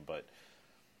for him. But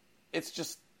it's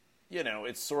just,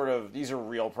 it's sort of, these are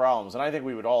real problems. And I think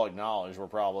we would all acknowledge we're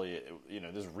probably,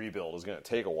 this rebuild is going to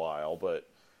take a while. But,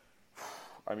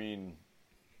 I mean,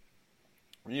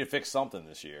 we need to fix something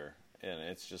this year. And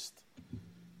it's just,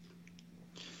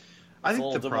 I think a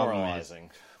little the problem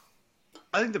demoralizing.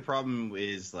 I think the problem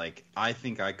is, I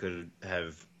think I could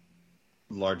have,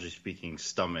 largely speaking,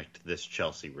 stomached this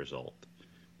Chelsea result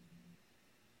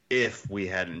if we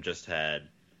hadn't just had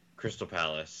Crystal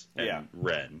Palace and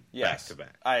Rennes back to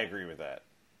back. I agree with that.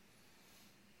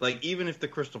 Even if the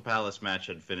Crystal Palace match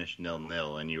had finished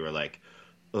 0-0 and you were like,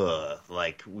 ugh,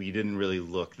 we didn't really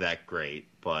look that great,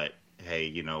 but hey,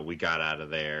 we got out of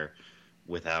there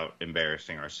without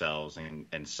embarrassing ourselves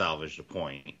and salvaged a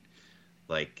point.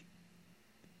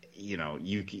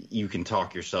 You can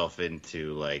talk yourself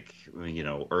into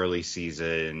early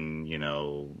season,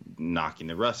 knocking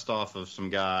the rust off of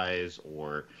some guys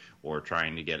or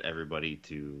trying to get everybody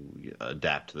to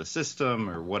adapt to the system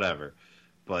or whatever.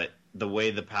 But the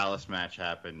way the Palace match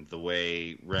happened, the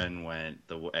way Rennes went,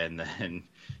 and then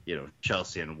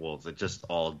Chelsea and Wolves, it just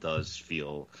all does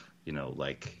feel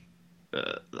like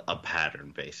a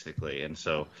pattern basically. And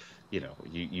so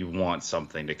you want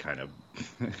something to kind of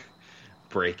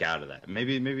break out of that.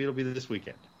 Maybe it'll be this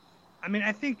weekend. I mean,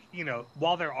 I think,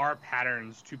 while there are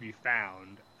patterns to be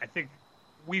found, I think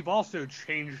we've also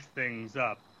changed things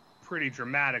up pretty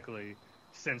dramatically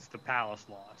since the Palace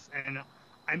loss. And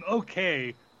I'm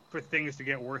okay for things to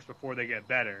get worse before they get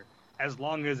better, as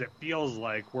long as it feels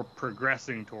like we're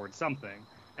progressing towards something.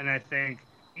 And I think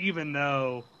even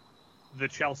though the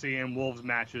Chelsea and Wolves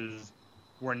matches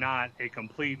were not a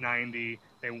complete 90,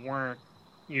 they weren't,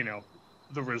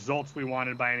 the results we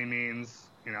wanted by any means.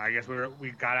 I guess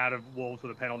we got out of Wolves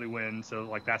with a penalty win,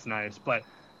 so that's nice. But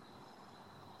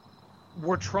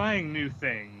we're trying new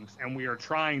things, and we are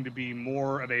trying to be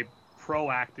more of a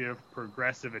proactive,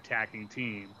 progressive attacking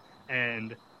team.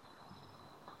 And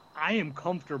I am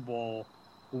comfortable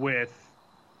with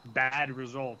bad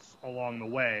results along the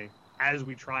way as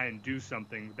we try and do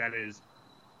something that is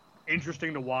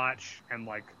interesting to watch and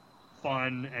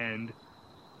fun and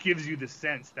gives you the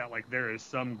sense that there is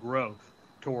some growth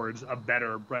towards a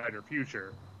better, brighter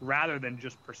future, rather than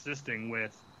just persisting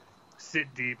with sit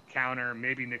deep, counter,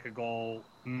 maybe nick a goal,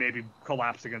 maybe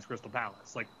collapse against Crystal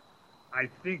Palace. I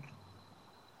think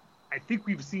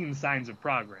we've seen signs of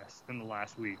progress in the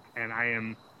last week, and I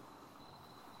am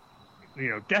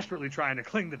desperately trying to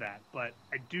cling to that. But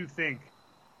I do think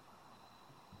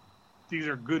these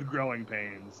are good growing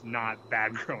pains, not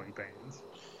bad growing pains.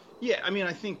 Yeah, I mean,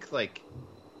 I think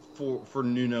for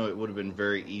Nuno, it would have been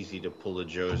very easy to pull a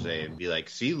Jose and be like,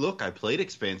 see, look, I played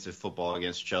expansive football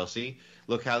against Chelsea.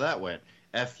 Look how that went.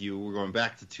 F you, we're going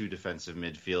back to 2 defensive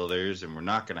midfielders, and we're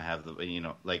not going to have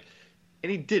and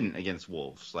he didn't against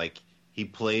Wolves. He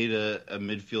played a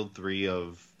midfield 3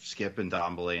 of Skip and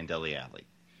Ndombele and Dele Alli.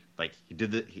 He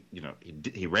did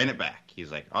he ran it back.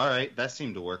 He's like, all right, that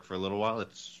seemed to work for a little while.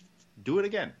 Let's do it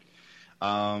again.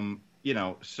 So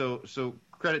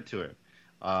credit to him.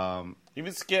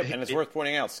 Even Skip, and it's worth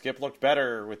pointing out, Skip looked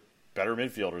better with better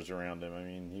midfielders around him. I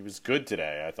mean, he was good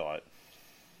today, I thought.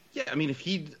 Yeah, I mean, if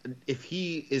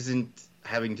he isn't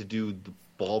having to do the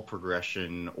ball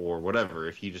progression or whatever,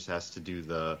 if he just has to do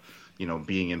the,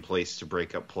 being in place to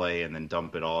break up play and then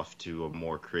dump it off to a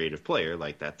more creative player,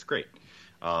 that's great.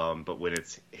 But when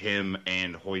it's him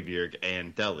and Højbjerg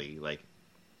and Dele,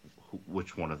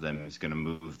 which one of them is going to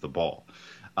move the ball?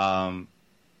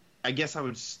 I guess I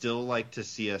would still like to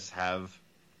see us have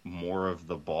more of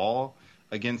the ball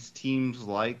against teams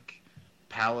like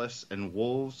Palace and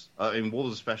Wolves. And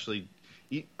Wolves especially,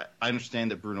 I understand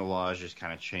that Bruno Lage is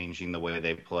kind of changing the way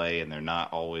they play, and they're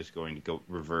not always going to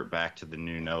revert back to the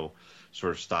Nuno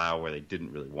sort of style where they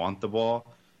didn't really want the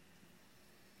ball.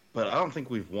 But I don't think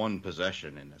we've won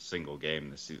possession in a single game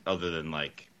this season, other than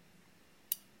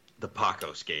the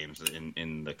Pacos games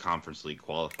in the Conference League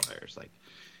qualifiers.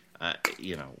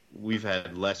 We've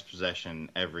had less possession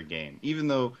every game, even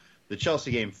though the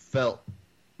Chelsea game felt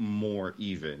more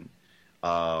even.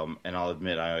 And I'll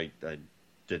admit I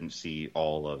didn't see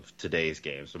all of today's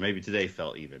game, so maybe today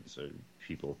felt even. So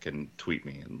people can tweet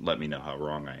me and let me know how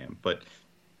wrong I am. But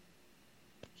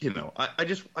I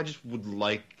just would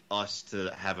like us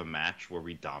to have a match where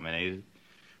we dominated,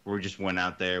 where we just went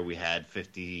out there, we had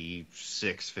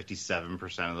 56,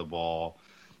 57% of the ball,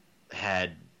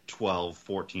 had 12,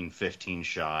 14, 15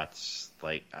 shots,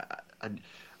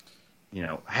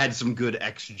 had some good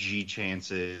XG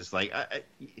chances.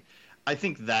 I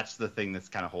think that's the thing that's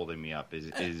kind of holding me up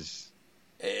is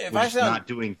We're just not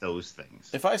doing those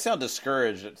things. If I sound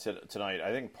discouraged tonight,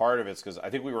 I think part of it's because I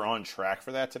think we were on track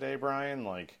for that today, Brian.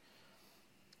 Like,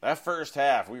 that first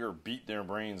half, we were beating their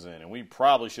brains in, and we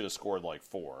probably should have scored like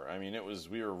 4. I mean,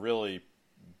 we were really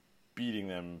beating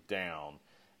them down.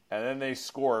 And then they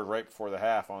scored right before the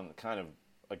half on kind of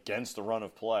against the run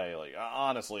of play. Like,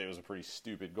 honestly, it was a pretty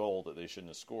stupid goal that they shouldn't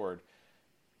have scored.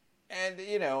 And,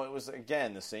 it was,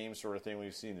 again, the same sort of thing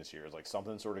we've seen this year. It's like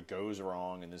something sort of goes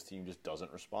wrong and this team just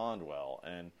doesn't respond well.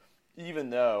 And even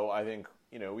though I think,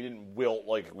 we didn't wilt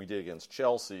like we did against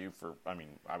Chelsea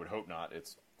I would hope not.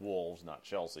 It's Wolves, not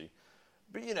Chelsea.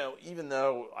 But, even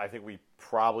though I think we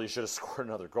probably should have scored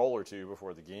another goal or two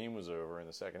before the game was over in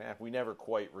the second half, we never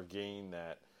quite regained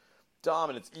that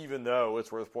dominance, even though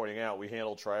it's worth pointing out we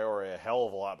handled Traore a hell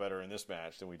of a lot better in this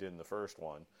match than we did in the first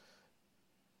one.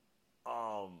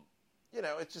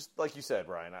 It's just like you said,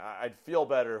 Brian. I'd feel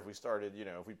better if we started,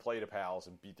 if we played a Palace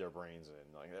and beat their brains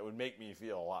in. Like, that would make me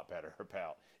feel a lot better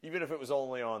about, even if it was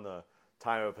only on the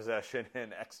time of possession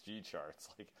and XG charts.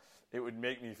 Like, it would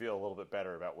make me feel a little bit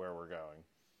better about where we're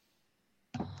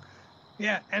going.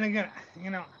 Yeah, and again,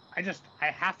 I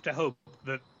have to hope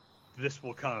that this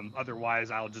will come. Otherwise,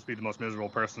 I'll just be the most miserable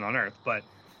person on earth. But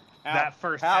that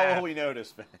first how half, will we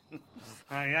notice, Ben?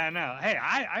 Yeah, I know. Hey,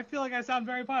 I feel like I sound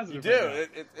very positive. You do.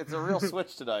 It's a real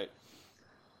switch tonight.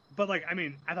 But,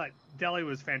 I thought Dele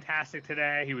was fantastic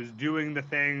today. He was doing the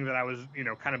thing that I was,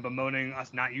 kind of bemoaning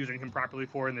us not using him properly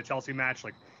for in the Chelsea match.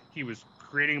 Like, he was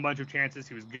creating a bunch of chances.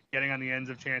 He was getting on the ends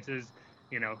of chances.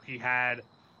 He had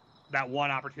that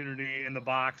one opportunity in the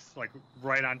box, like,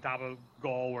 right on top of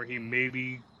goal where he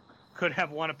maybe could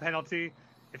have won a penalty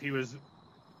if he was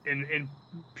in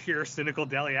pure cynical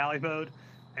Dele Alli mode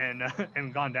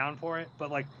and gone down for it.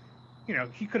 But,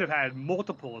 he could have had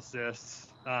multiple assists.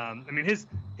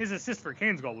 His assist for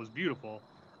Kane's goal was beautiful.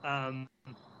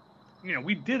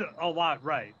 We did a lot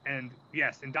right. And,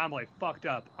 yes, Ndombele fucked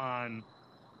up on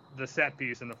the set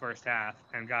piece in the first half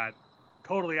and got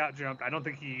totally out-jumped. I don't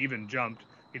think he even jumped.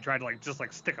 He tried to, just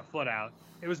stick a foot out.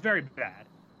 It was very bad.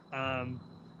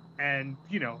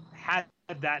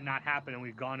 Had that not happened and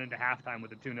we'd gone into halftime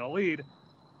with a 2-0 lead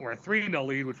or a 3-0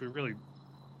 lead, which we really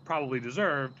probably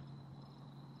deserved,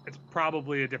 it's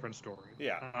probably a different story.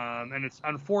 Yeah. And it's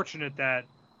unfortunate that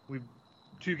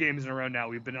 2 games in a row now,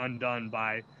 we've been undone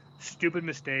by stupid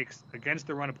mistakes against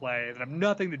the run of play that have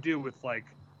nothing to do with,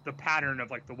 the pattern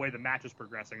of, the way the match is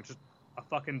progressing. It's just a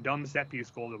fucking dumb set-piece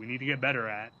goal that we need to get better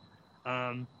at.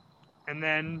 And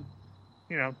then,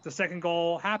 the second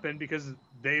goal happened because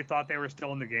they thought they were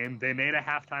still in the game. They made a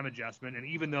halftime adjustment, and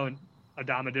even though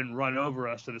Adama didn't run over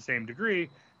us to the same degree,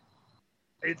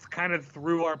 it's kind of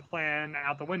threw our plan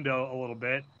out the window a little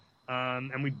bit,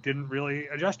 and we didn't really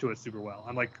adjust to it super well.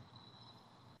 I'm like,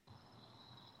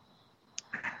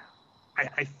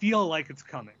 I feel like it's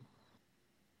coming.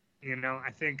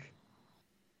 I think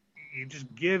you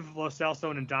just give Lo Celso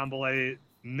and Ndombele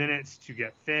minutes to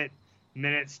get fit,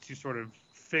 minutes to sort of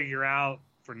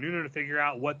for Nuno to figure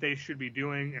out what they should be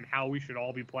doing and how we should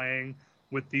all be playing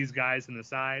with these guys in the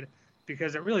side,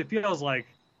 because it really feels like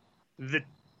the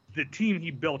team he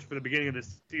built for the beginning of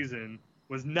this season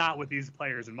was not with these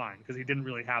players in mind because he didn't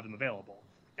really have them available.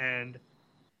 And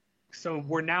so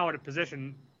we're now at a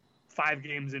position 5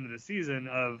 games into the season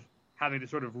of having to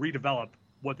sort of redevelop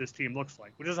what this team looks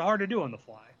like, which is hard to do on the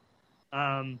fly.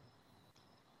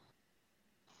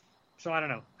 So I don't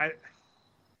know.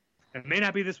 It may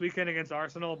not be this weekend against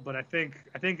Arsenal, but I think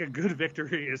a good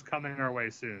victory is coming our way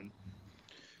soon.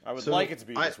 I would like it to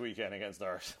be this weekend against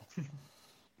Arsenal.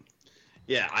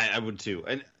 Yeah, I would too.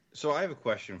 And so I have a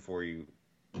question for you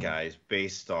guys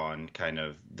based on kind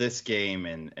of this game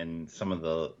and some of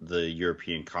the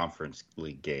European Conference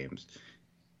League games.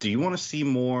 Do you want to see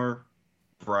more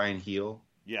Bryan Gil?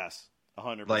 Yes,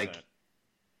 100%.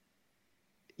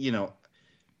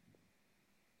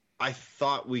 I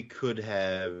thought we could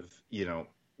have,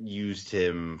 used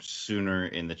him sooner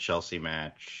in the Chelsea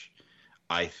match.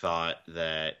 I thought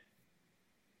that,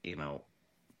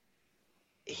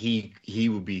 he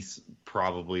would be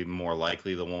probably more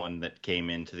likely the one that came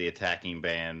into the attacking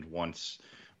band once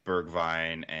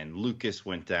Bergwijn and Lucas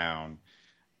went down.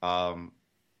 I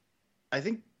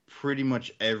think pretty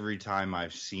much every time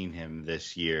I've seen him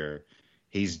this year,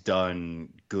 he's done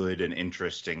good and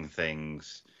interesting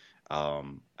things.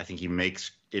 I think he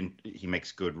makes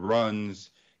good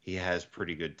runs. He has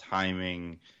pretty good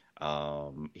timing.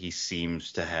 He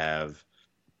seems to have,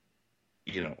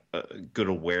 a good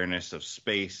awareness of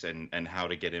space and how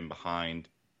to get in behind.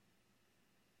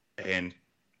 And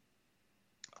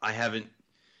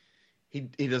he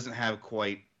doesn't have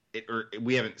quite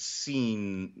we haven't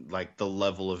seen like the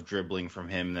level of dribbling from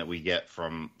him that we get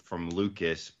from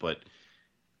Lucas, but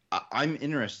I'm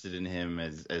interested in him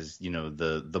as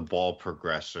the ball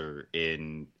progressor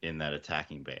in that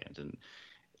attacking band, and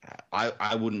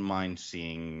I wouldn't mind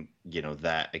seeing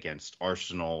that against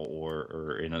Arsenal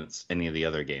or in any of the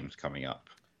other games coming up.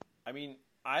 I mean,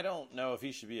 I don't know if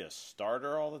he should be a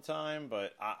starter all the time,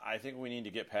 but I think we need to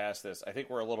get past this. I think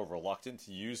we're a little reluctant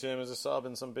to use him as a sub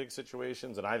in some big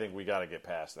situations, and I think we got to get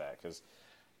past that because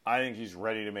I think he's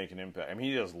ready to make an impact. I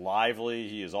mean, he is lively.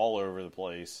 He is all over the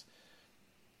place.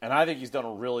 And I think he's done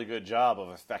a really good job of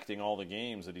affecting all the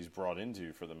games that he's brought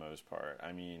into for the most part.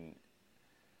 I mean,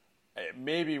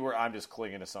 maybe I'm just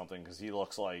clinging to something because he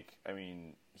looks like,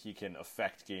 he can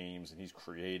affect games and he's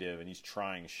creative and he's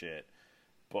trying shit.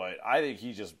 But I think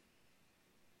he just,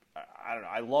 I don't know.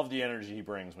 I love the energy he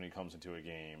brings when he comes into a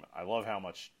game. I love how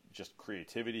much just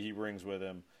creativity he brings with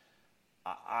him.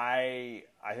 I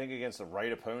think against the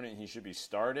right opponent, he should be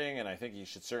starting, and I think he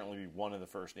should certainly be one of the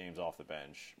first names off the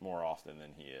bench more often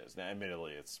than he is. Now,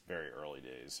 admittedly, it's very early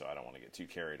days, so I don't want to get too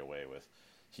carried away with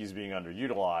he's being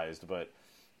underutilized. But,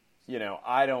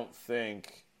 I don't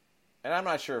think, and I'm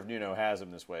not sure if Nuno has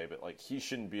him this way, but, he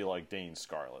shouldn't be like Dane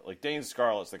Scarlett. Like, Dane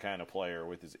Scarlett's the kind of player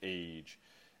with his age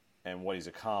and what he's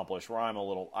accomplished where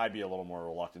I'd be a little more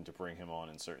reluctant to bring him on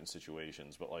in certain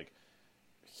situations. But,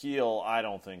 Heel, I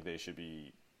don't think they should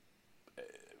be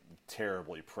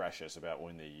terribly precious about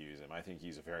when they use him. I think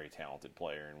he's a very talented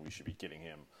player, and we should be getting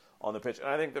him on the pitch. And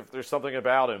I think that there's something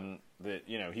about him that,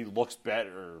 he looks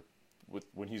better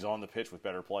when he's on the pitch with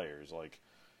better players.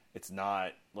 It's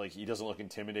not like he doesn't look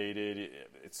intimidated.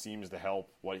 It seems to help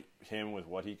him with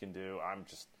what he can do.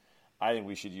 I think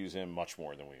we should use him much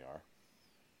more than we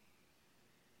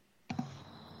are.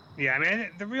 Yeah,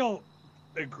 the real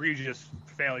egregious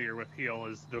failure with Heel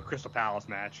is the Crystal Palace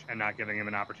match and not giving him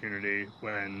an opportunity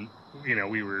when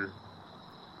we were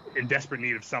in desperate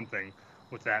need of something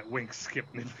with that wink skip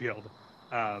midfield.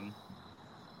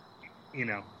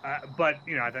 But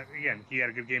again, he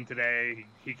had a good game today.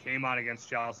 He came on against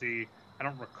Chelsea. I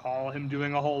don't recall him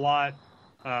doing a whole lot.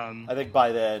 I think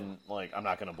by then, I'm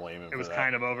not going to blame him. It was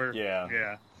kind of over.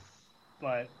 Yeah.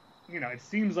 But it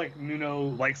seems like Nuno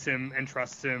likes him and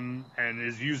trusts him and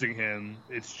is using him.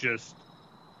 It's just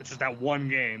that one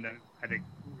game that I think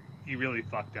he really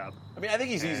fucked up. I think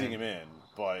he's easing him in,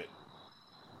 but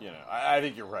I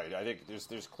think you're right. I think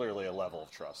there's clearly a level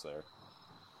of trust there.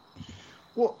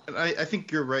 Well, I think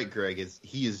you're right, Greg.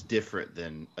 He is different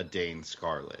than a Dane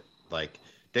Scarlett.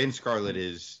 Dane Scarlett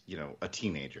is, a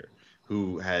teenager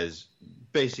who has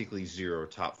basically zero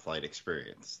top flight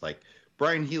experience.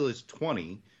 Brian Heel is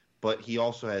 20. But he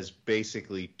also has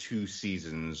basically 2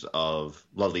 seasons of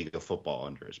La Liga football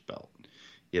under his belt,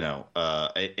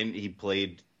 and he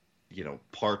played,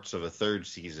 parts of a 3rd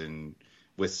season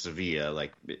with Sevilla,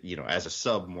 as a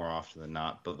sub more often than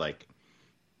not. But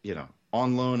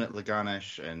on loan at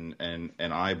Leganes and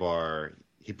Eibar,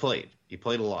 he played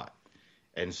a lot,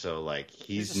 and so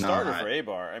he's a starter for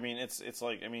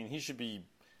Eibar. He should be.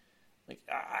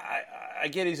 I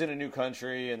get he's in a new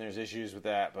country and there's issues with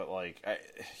that, but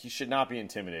he should not be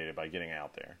intimidated by getting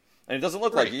out there. And it doesn't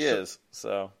look like he is.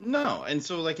 So no, and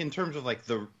so in terms of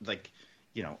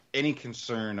any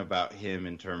concern about him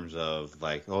in terms of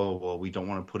we don't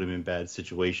want to put him in bad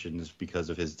situations because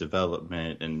of his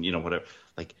development and whatever.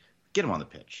 Get him on the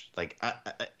pitch.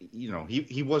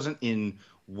 He wasn't in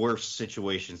worse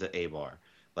situations at Eibar.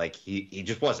 He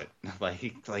just wasn't.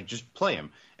 Just play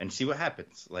him and see what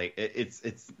happens.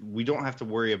 It's we don't have to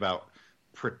worry about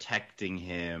protecting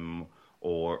him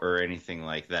or anything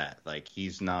like that.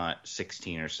 He's not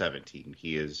 16 or 17.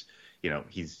 He is, he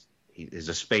is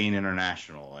a Spain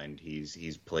international, and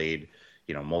he's played,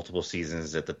 multiple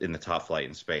seasons in the top flight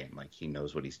in Spain. He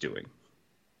knows what he's doing.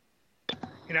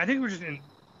 I think we're just in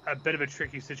a bit of a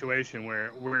tricky situation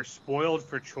where we're spoiled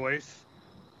for choice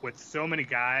with so many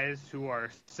guys who are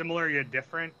similar yet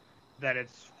different that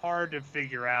it's hard to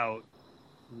figure out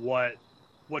what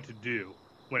to do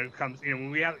when it comes.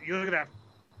 When you look at that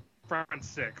front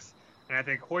 6, and I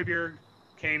think Højbjerg,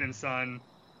 Kane, and Son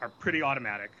are pretty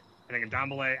automatic. I think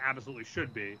Ndombele absolutely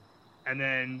should be, and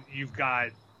then you've got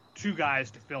 2 guys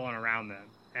to fill in around them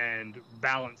and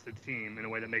balance the team in a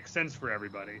way that makes sense for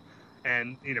everybody.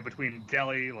 And between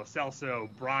Dele, Lo Celso,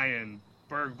 Brian,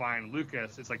 Bergwijn,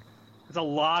 Lucas, it's a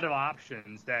lot of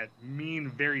options that mean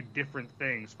very different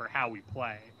things for how we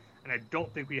play. And I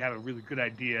don't think we have a really good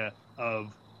idea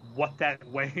of what that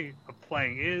way of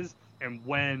playing is and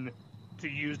when to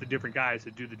use the different guys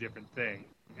to do the different thing.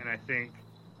 And I think,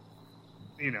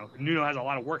 Nuno has a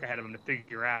lot of work ahead of him to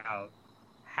figure out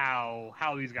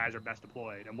how these guys are best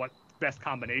deployed and what best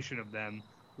combination of them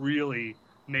really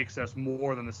makes us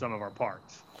more than the sum of our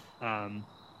parts.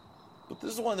 But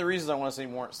this is one of the reasons I want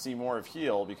to see more of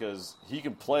Heel, because he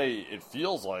can play, it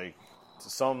feels like, to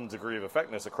some degree of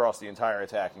effectiveness across the entire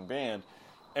attacking band.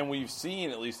 And we've seen,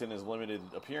 at least in his limited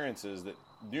appearances, that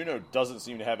Nuno doesn't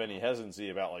seem to have any hesitancy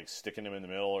about like sticking him in the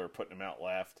middle or putting him out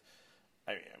left.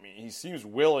 I mean, he seems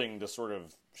willing to sort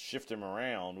of shift him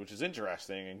around, which is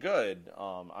interesting and good.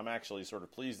 I'm actually sort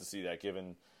of pleased to see that,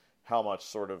 given how much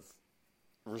sort of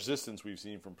resistance we've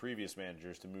seen from previous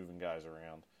managers to moving guys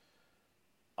around.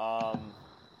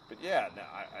 But yeah, no,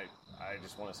 I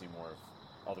just want to see more of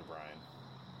other Brian.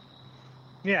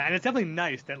 Yeah, and it's definitely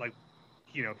nice that, like,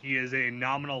 you know, he is a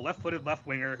nominal left-footed left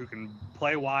winger who can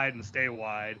play wide and stay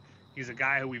wide. He's a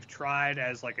guy who we've tried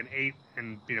as like an 8,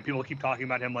 and you know, people keep talking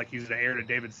about him like he's the heir to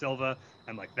David Silva,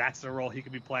 and like that's the role he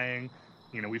could be playing.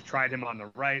 You know, we've tried him on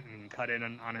the right and cut in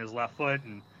on his left foot,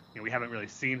 and you know, we haven't really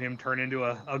seen him turn into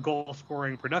a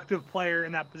goal-scoring, productive player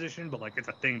in that position, but like it's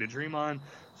a thing to dream on.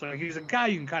 So he's a guy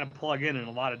you can kind of plug in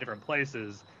a lot of different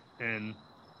places, and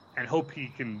hope he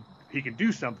can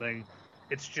do something.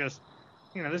 It's just,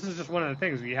 you know, this is just one of the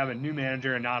things when you have a new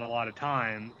manager and not a lot of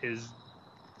time is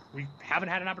we haven't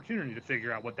had an opportunity to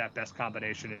figure out what that best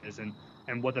combination is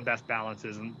and what the best balance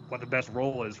is and what the best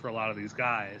role is for a lot of these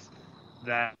guys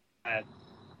that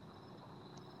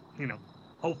you know,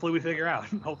 hopefully we figure out.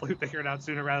 Hopefully we figure it out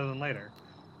sooner rather than later.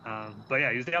 But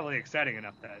yeah, he's definitely exciting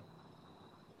enough that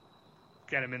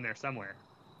get him in there somewhere,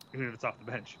 even if it's off the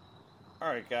bench. All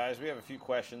right, guys, we have a few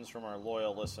questions from our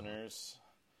loyal listeners.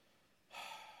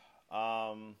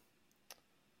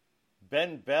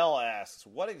 Ben Bell asks,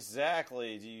 what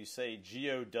exactly do you say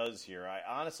Gio does here? I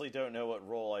honestly don't know what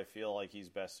role I feel like he's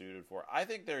best suited for. I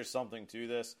think there's something to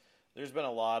this. There's been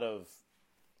a lot of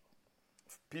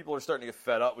people are starting to get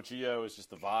fed up with Gio. It's just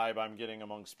the vibe I'm getting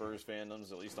among Spurs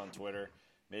fandoms, at least on Twitter.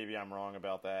 Maybe I'm wrong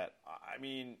about that. I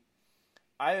mean,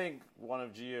 I think one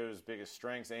of Gio's biggest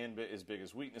strengths and his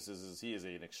biggest weaknesses is he is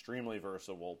an extremely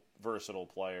versatile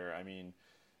player. I mean,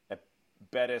 at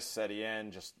Betis at the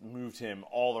end just moved him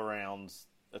all around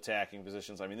attacking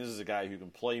positions. I mean, this is a guy who can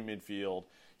play midfield.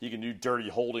 He can do dirty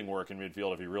holding work in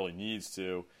midfield if he really needs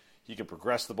to. He can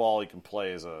progress the ball. He can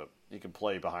play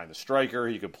behind the striker.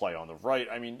 He can play on the right.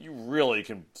 I mean, you really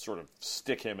can sort of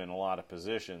stick him in a lot of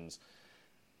positions.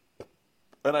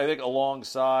 And I think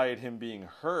alongside him being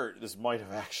hurt, this might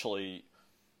have actually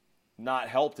not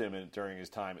helped him during his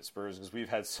time at Spurs, because we've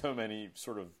had so many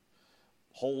sort of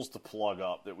holes to plug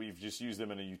up that we've just used him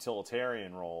in a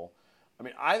utilitarian role. I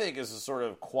mean, I think as a sort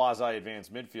of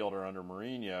quasi-advanced midfielder under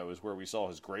Mourinho is where we saw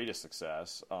his greatest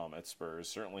success at Spurs.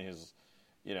 Certainly his,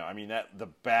 you know, I mean, the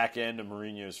back end of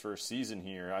Mourinho's first season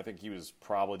here, I think he was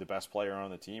probably the best player on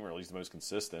the team, or at least the most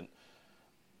consistent.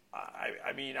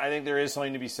 I mean, I think there is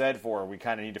something to be said for we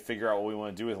kind of need to figure out what we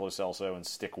want to do with Lo Celso and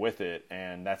stick with it,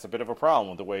 and that's a bit of a problem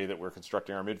with the way that we're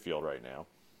constructing our midfield right now.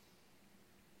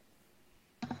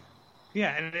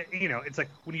 Yeah, and you know, it's like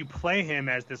when you play him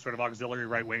as this sort of auxiliary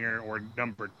right winger or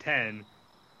number 10,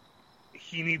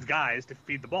 he needs guys to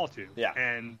feed the ball to. Yeah.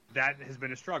 And that has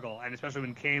been a struggle, and especially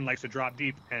when Kane likes to drop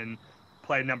deep and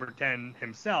play number 10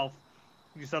 himself,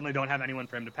 you suddenly don't have anyone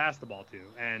for him to pass the ball to.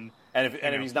 And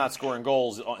if he's not scoring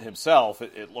goals himself,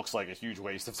 it looks like a huge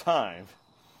waste of time.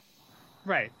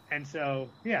 Right. And so,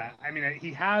 yeah, I mean,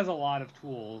 he has a lot of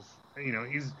tools. You know,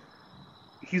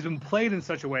 he's been played in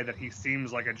such a way that he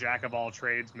seems like a jack of all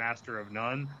trades, master of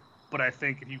none. But I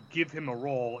think if you give him a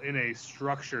role in a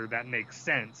structure that makes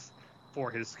sense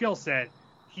for his skill set,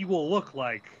 he will look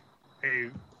like a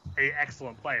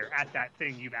excellent player at that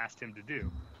thing you've asked him to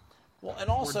do. Well,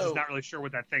 and also, we're just not really sure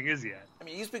what that thing is yet. I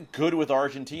mean, he's been good with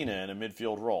Argentina in a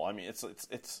midfield role. I mean,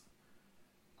 it's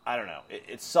I don't know.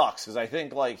 It sucks because I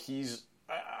think like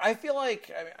I feel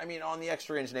like I mean on the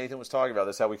Extra Inch, Nathan was talking about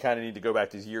this, how we kind of need to go back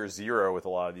to year zero with a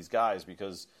lot of these guys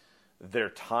because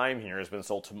their time here has been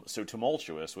so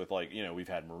tumultuous. With like, you know, we've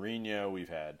had Mourinho, we've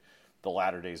had the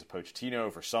latter days of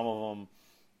Pochettino for some of them.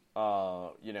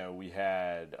 You know, we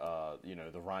had you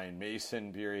know, the Ryan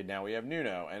Mason period. Now we have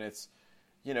Nuno, and it's,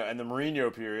 you know, and the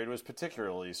Mourinho period was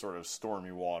particularly sort of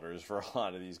stormy waters for a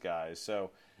lot of these guys. So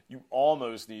you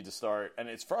almost need to start, and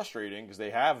it's frustrating because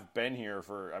they have been here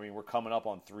for, I mean, we're coming up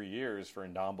on 3 years for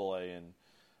Ndombele and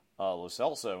Lo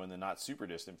Celso in the not super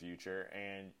distant future,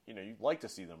 and, you know, you'd like to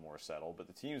see them more settled, but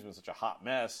the team's been such a hot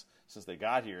mess since they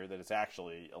got here that it's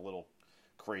actually a little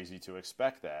crazy to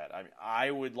expect that. I mean, I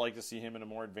would like to see him in a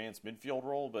more advanced midfield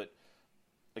role, but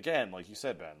again, like you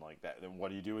said, Ben, like that, then what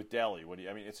do you do with Dele?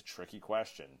 I mean, it's a tricky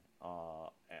question.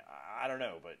 I don't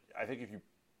know, but I think if you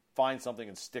find something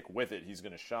and stick with it, he's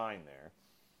going to shine there.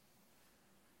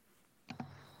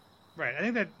 Right. I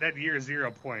think that year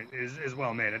zero point is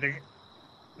well made. I think,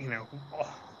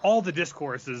 all the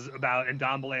discourse is about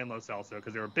Ndombele and Lo Celso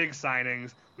because they were big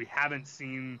signings. We haven't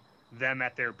seen them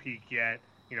at their peak yet.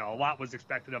 A lot was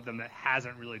expected of them that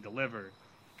hasn't really delivered.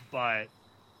 But,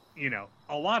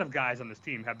 a lot of guys on this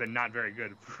team have been not very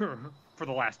good for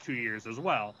the last 2 years as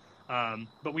well.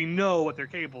 But we know what they're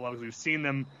capable of. We've seen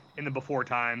them in the before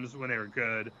times when they were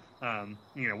good.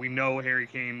 We know Harry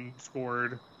Kane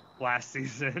scored last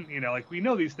season. We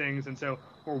know these things, and so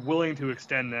we're willing to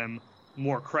extend them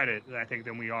more credit, I think,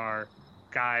 than we are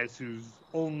guys whose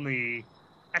only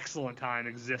excellent time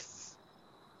exists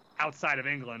outside of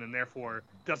England and therefore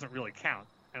doesn't really count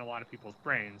in a lot of people's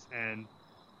brains. And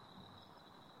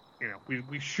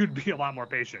we should be a lot more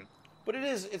patient. But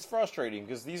it's frustrating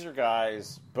because these are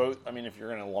guys, both, if you're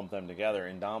going to lump them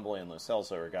together, Ndombele and Lo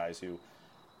Celso are guys who,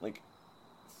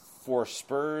 for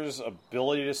Spurs'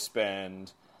 ability to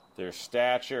spend, their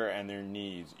stature, and their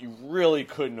needs, you really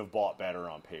couldn't have bought better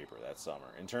on paper that summer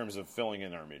in terms of filling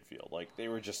in our midfield. They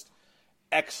were just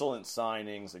excellent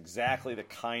signings, exactly the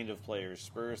kind of players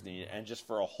Spurs need, and just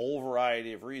for a whole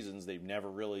variety of reasons, they've never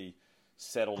really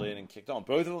settled in and kicked on.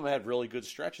 Both of them had really good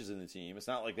stretches in the team. It's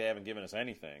not like they haven't given us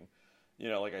anything.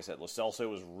 Like I said, Lo Celso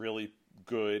was really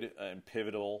good and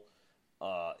pivotal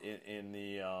in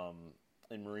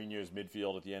Mourinho's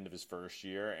midfield at the end of his first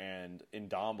year, and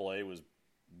Ndombele was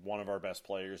one of our best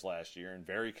players last year and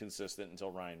very consistent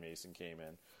until Ryan Mason came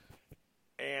in.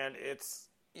 And it's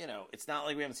not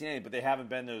like we haven't seen anything, but they haven't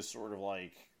been those sort of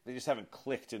they just haven't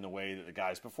clicked in the way that the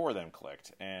guys before them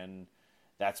clicked. And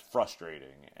that's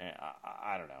frustrating. And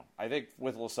I don't know. I think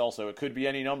with Lo Celso, it could be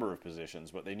any number of positions,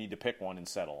 but they need to pick one and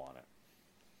settle on it.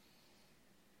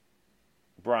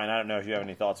 Brian, I don't know if you have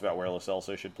any thoughts about where Lo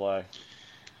Celso should play.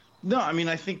 No,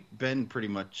 I think Ben pretty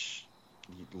much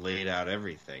laid out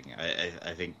everything.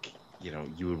 I think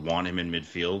you would want him in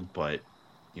midfield, but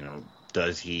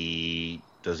does he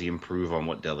improve on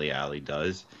what Dele Alli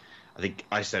does? I think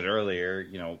I said earlier,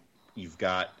 you've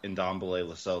got Ndombele,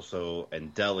 Lo Celso,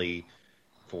 and Dele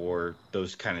for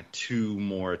those kind of two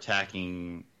more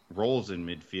attacking roles in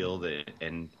midfield,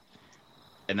 and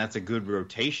that's a good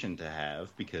rotation to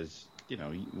have because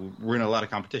we're in a lot of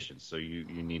competitions, so you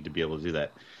need to be able to do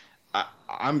that.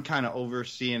 I'm kind of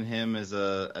overseeing him as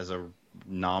a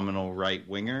nominal right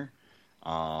winger,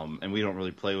 and we don't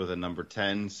really play with a number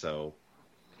 10, so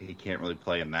he can't really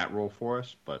play in that role for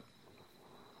us. But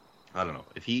I don't know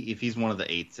if he's one of the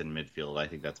eights in midfield. I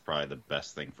think that's probably the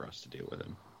best thing for us to do with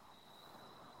him.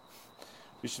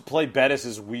 We should play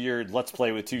Betis's weird "let's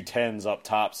play with 2 10s up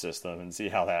top" system and see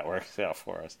how that works out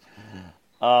for us.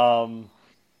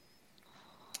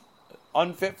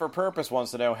 Unfit for Purpose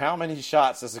wants to know how many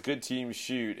shots does a good team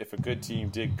shoot if a good team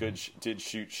did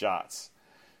shoot shots.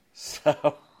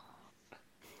 So,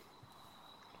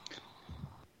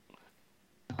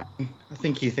 I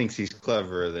think he thinks he's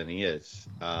cleverer than he is.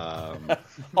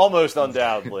 Almost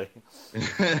undoubtedly.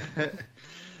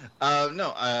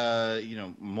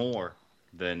 More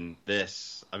than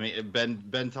this.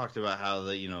 Ben talked about how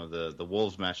the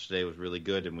Wolves match today was really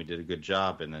good and we did a good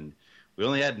job, and then we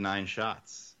only had 9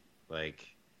 shots.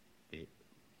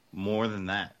 More than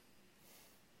that.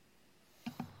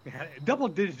 Yeah, double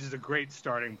digits is a great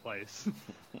starting place.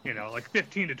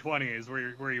 15 to 20 is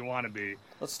where you want to be.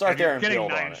 Let's start there and build on it.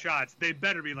 Getting 9 shots, they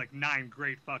better be 9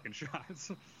 great fucking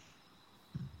shots.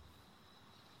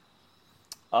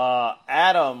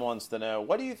 Adam wants to know,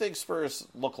 what do you think Spurs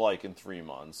look like in 3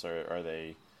 months? Are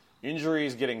they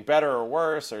injuries getting better or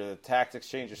worse? Are the tactics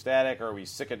change or static? Are we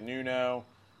sick of Nuno?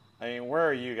 Where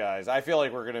are you guys? I feel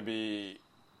like we're going to be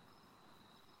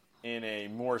in a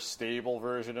more stable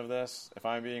version of this, if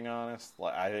I'm being honest.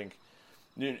 I think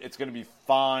it's going to be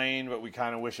fine, but we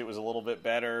kind of wish it was a little bit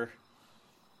better.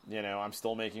 I'm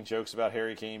still making jokes about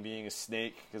Harry Kane being a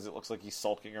snake because it looks like he's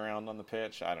sulking around on the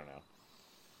pitch. I don't know.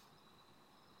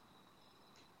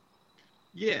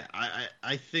 Yeah,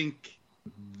 I think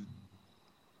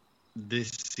this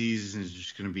season is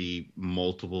just going to be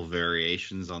multiple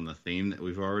variations on the theme that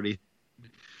we've already.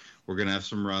 We're going to have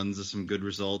some runs of some good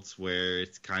results where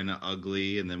it's kind of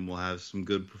ugly, and then we'll have some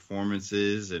good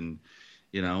performances, and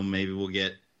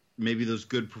maybe those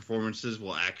good performances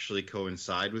will actually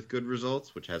coincide with good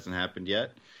results, which hasn't happened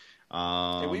yet.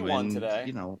 We won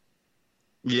today.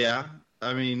 Yeah.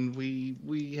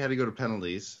 We had to go to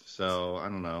penalties, so I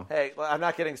don't know. Hey, I'm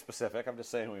not getting specific. I'm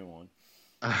just saying we won.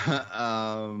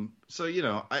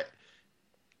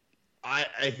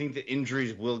 I think the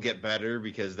injuries will get better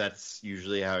because that's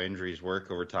usually how injuries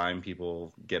work over time.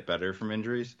 People get better from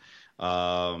injuries.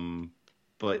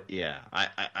 But yeah,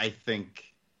 I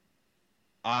think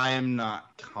I am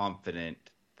not confident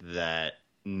that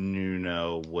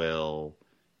Nuno will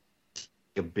take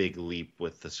a big leap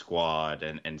with the squad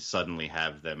and suddenly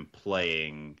have them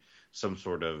playing some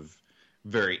sort of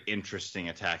very interesting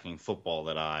attacking football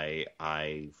that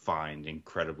I find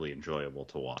incredibly enjoyable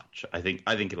to watch. I think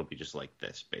it'll be just like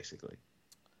this, basically.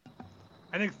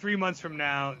 I think 3 months from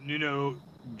now, Nuno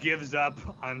gives up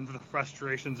on the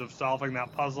frustrations of solving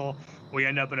that puzzle. We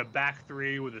end up in a back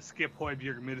three with a Skip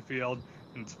Højbjerg midfield,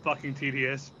 and it's fucking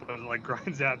tedious, but it like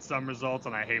grinds out some results,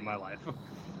 and I hate my life.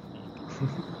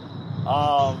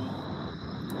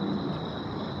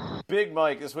 Big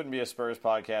Mike, this wouldn't be a Spurs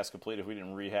podcast complete if we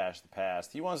didn't rehash the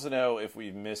past. He wants to know if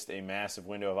we've missed a massive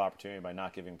window of opportunity by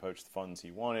not giving Poach the funds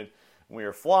he wanted. We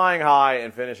are flying high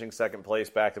and finishing second place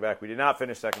back-to-back. We did not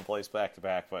finish second place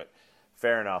back-to-back, but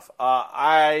fair enough.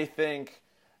 I think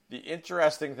the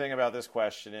interesting thing about this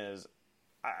question is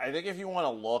I think if you want to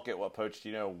look at what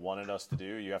Pochettino wanted us to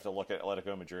do, you have to look at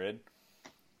Atletico Madrid,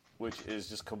 which is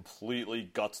just completely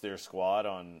guts their squad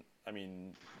on,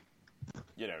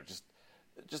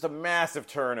 just a massive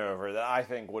turnover that I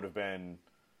think would have been,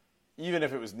 even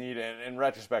if it was needed, and in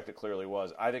retrospect it clearly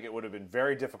was, I think it would have been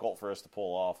very difficult for us to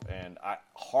pull off, and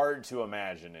hard to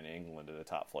imagine in England at a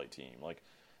top-flight team. Like,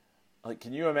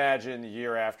 can you imagine the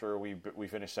year after we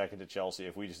finished second to Chelsea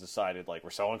if we just decided, like, we're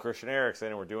selling Christian Eriksen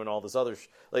and we're doing all this other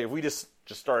like, if we just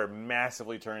started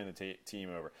massively turning the team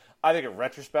over. I think in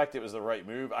retrospect it was the right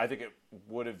move. I think it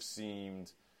would have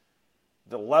seemed,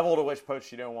 the level to which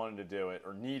Pochettino wanted to do it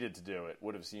or needed to do it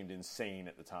would have seemed insane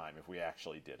at the time if we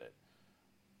actually did it.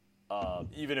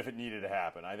 Even if it needed to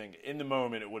happen. I think in the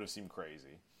moment it would have seemed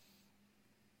crazy.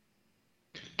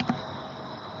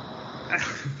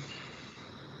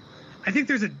 I think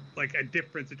there's a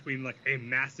difference between like a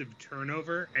massive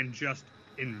turnover and just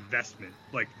investment.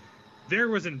 Like, there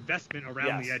was investment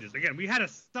around the edges. Again, we had a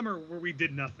summer where we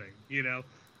did nothing,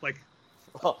 like.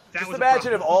 Well, just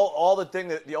imagine if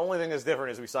the only thing that's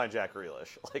different is we signed Jack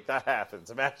Grealish. Like, that happens.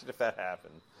 Imagine if that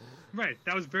happened. Right.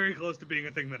 That was very close to being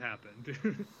a thing that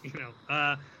happened.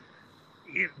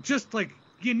 Just like,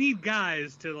 you need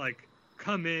guys to like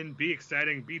come in, be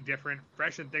exciting, be different,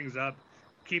 freshen things up,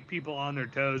 keep people on their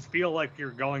toes, feel like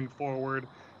you're going forward.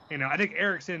 I think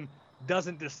Eriksen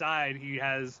doesn't decide he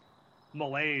has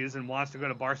malaise and wants to go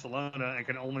to Barcelona and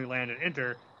can only land at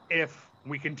Inter if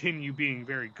we continue being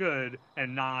very good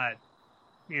and not,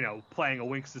 playing a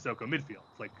Winks Sissoko midfield.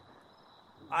 Like,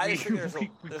 we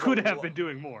could have been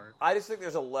doing more. I just think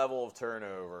there's a level of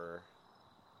turnover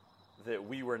that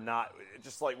we were not,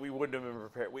 just like we wouldn't have been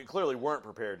prepared. We clearly weren't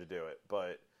prepared to do it,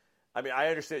 but I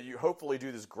understand you hopefully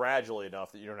do this gradually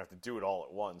enough that you don't have to do it all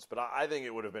at once, but I think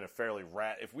it would have been a fairly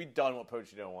if we'd done what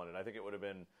Pochettino wanted, I think it would have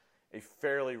been a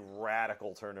fairly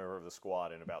radical turnover of the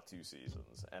squad in about 2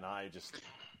 seasons, and I just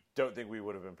don't think we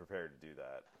would have been prepared to do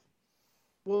that.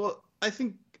 Well, I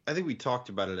think we talked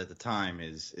about it at the time.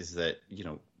 Is that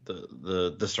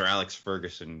the Sir Alex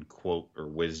Ferguson quote or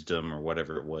wisdom or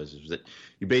whatever it was is that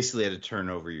you basically had to turn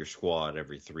over your squad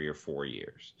every 3 or 4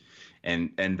 years,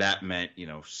 and that meant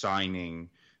signing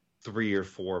 3 or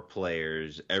 4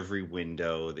 players every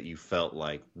window that you felt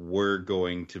like were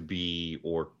going to be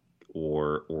or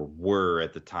were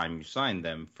at the time you signed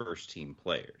them first team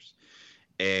players,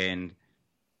 and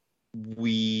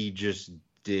we just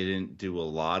didn't do a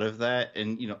lot of that.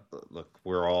 And, look,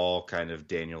 we're all kind of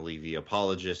Daniel Levy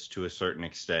apologists to a certain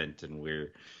extent. And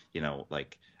we're,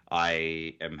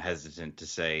 I am hesitant to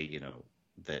say,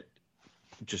 that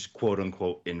just quote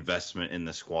unquote investment in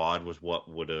the squad was what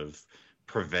would have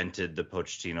prevented the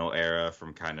Pochettino era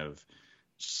from kind of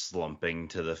slumping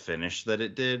to the finish that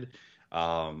it did.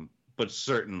 But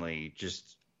certainly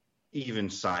just even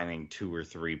signing 2 or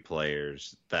 3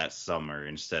 players that summer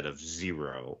instead of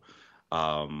 0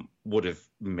 would have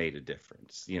made a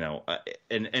difference,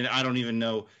 and I don't even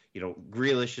know,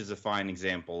 Grealish is a fine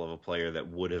example of a player that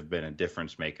would have been a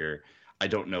difference maker. I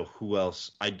don't know who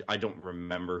else. I don't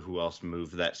remember who else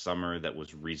moved that summer that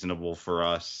was reasonable for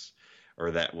us,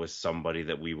 or that was somebody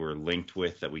that we were linked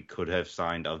with that we could have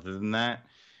signed other than that.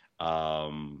 That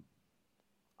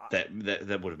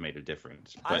would have made a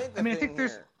difference. But I think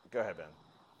there's. Go ahead, Ben.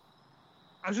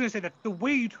 I was going to say that the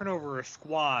way you turn over a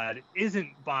squad isn't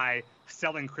by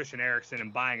selling Christian Eriksen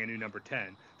and buying a new number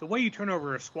 10. The way you turn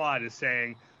over a squad is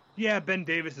saying, yeah, Ben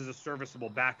Davis is a serviceable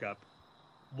backup.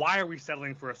 Why are we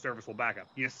settling for a serviceable backup?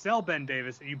 You sell Ben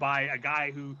Davis and you buy a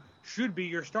guy who should be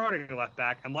your starting left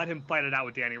back and let him fight it out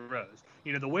with Danny Rose.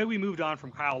 The way we moved on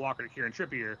from Kyle Walker to Kieran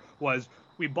Trippier was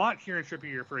we bought Kieran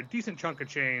Trippier for a decent chunk of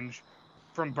change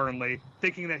from Burnley,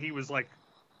 thinking that he was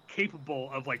capable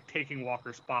of taking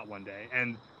Walker's spot one day.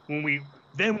 And when we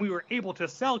then we were able to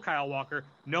sell Kyle Walker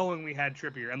knowing we had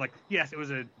Trippier. And, like, yes, it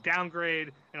was a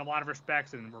downgrade in a lot of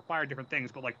respects and required different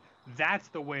things, but, like, that's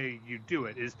the way you do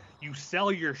it, is you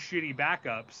sell your shitty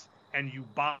backups and you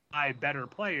buy better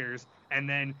players, and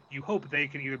then you hope they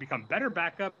can either become better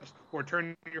backups or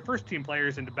turn your first-team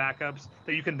players into backups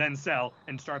that you can then sell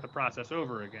and start the process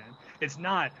over again. It's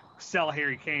not sell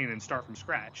Harry Kane and start from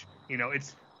scratch. You know,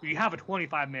 it's you have a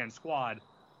 25-man squad.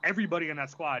 Everybody in that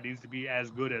squad needs to be as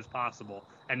good as possible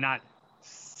and not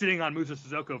sitting on Musa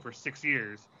Sissoko for 6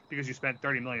 years because you spent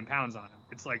 30 million pounds on him.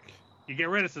 It's like you get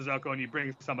rid of Sissoko and you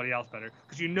bring somebody else better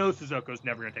because you know Sissoko's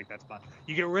never going to take that spot.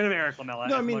 You get rid of Eric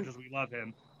Lamela much as we love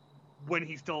him when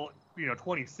he's still,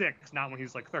 26, not when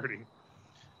he's like 30.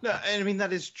 No, and I mean,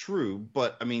 that is true,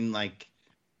 but I mean, like,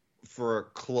 for a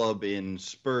club in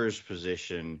Spurs'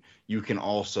 position, you can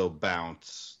also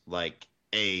bounce like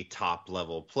a top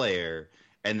level player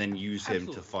and then use him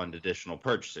to fund additional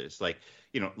purchases. Like,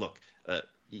 look,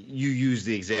 you use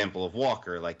the example of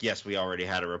Walker. Like, yes, we already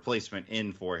had a replacement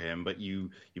in for him, but you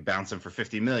bounce him for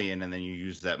 50 million and then you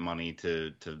use that money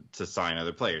to sign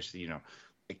other players.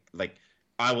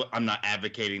 I'm not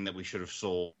advocating that we should have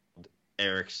sold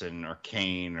Eriksen or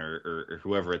Kane or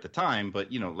whoever at the time,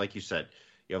 but like you said,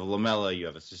 you have a Lamela, you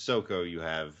have a Sissoko, you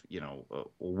have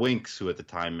Winks, who at the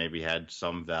time maybe had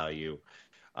some value.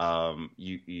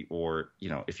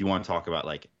 If you want to talk about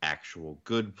like actual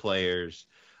good players,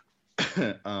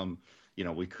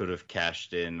 we could have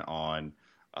cashed in on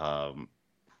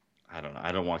I don't know.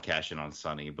 I don't want to cash in on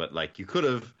Sonny, but like you could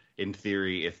have, in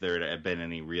theory, if there had been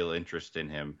any real interest in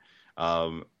him,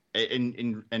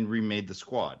 and remade the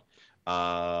squad.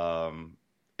 And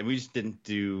we just didn't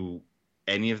do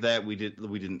any of that. We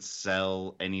didn't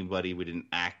sell anybody. We didn't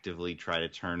actively try to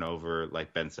turn over,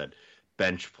 like Ben said,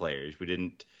 bench players. We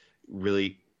didn't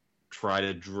really try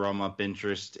to drum up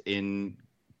interest in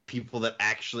people that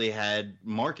actually had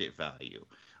market value.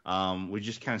 We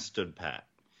just kind of stood pat.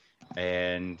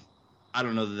 And I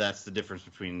don't know that that's the difference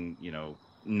between,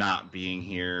 not being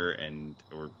here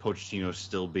or Pochettino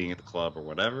still being at the club or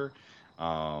whatever.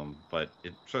 But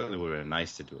it certainly would have been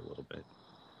nice to do a little bit.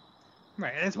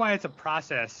 Right, and that's why it's a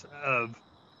process of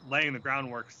laying the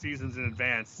groundwork seasons in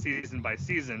advance, season by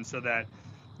season, so that,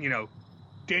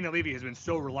 Daniel Levy has been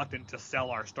so reluctant to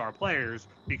sell our star players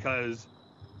because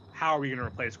how are we going to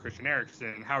replace Christian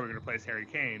Eriksen? How are we going to replace Harry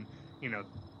Kane?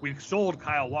 We sold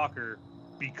Kyle Walker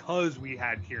because we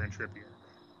had Kieran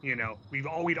Trippier.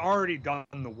 We'd already done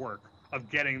the work of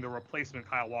getting the replacement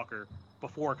Kyle Walker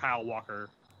before Kyle Walker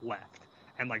left.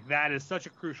 And, like, that is such a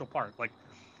crucial part. Like,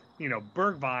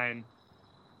 Bergwijn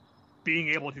being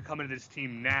able to come into this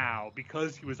team now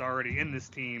because he was already in this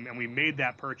team and we made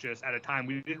that purchase at a time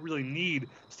we didn't really need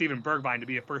Steven Bergwijn to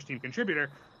be a first-team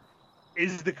contributor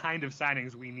is the kind of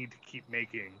signings we need to keep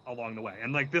making along the way.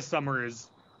 And, like, this summer is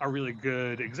a really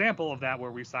good example of that, where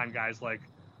we sign guys like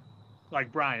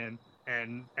Brian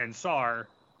and Sarr,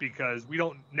 because we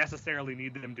don't necessarily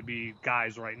need them to be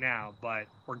guys right now, but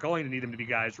we're going to need them to be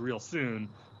guys real soon,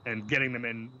 and getting them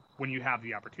in when you have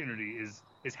the opportunity is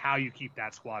how you keep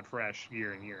that squad fresh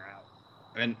year in, year out.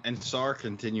 And Sarr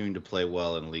continuing to play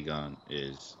well in Ligue 1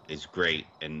 is great,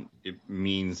 and it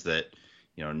means that,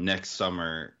 next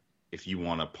summer, if you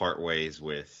want to part ways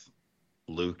with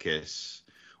Lucas,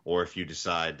 or if you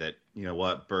decide that,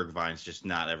 Bergwijn's just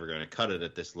not ever going to cut it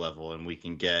at this level and we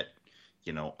can get,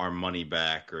 our money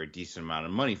back or a decent amount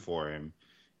of money for him,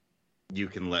 you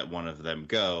can let one of them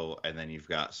go, and then you've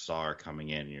got Sarr coming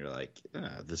in, and you're like,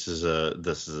 this is a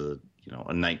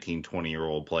 19,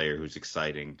 20-year-old player who's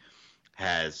exciting,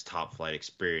 has top flight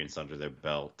experience under their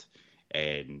belt,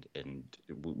 and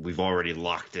we've already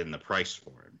locked in the price for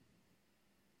him.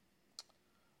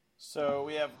 So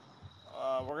we have,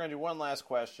 we're going to do one last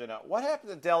question. What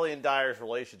happened to Dele and Dyer's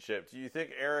relationship? Do you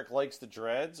think Eric likes the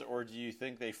Dreads, or do you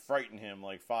think they frighten him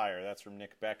like fire? That's from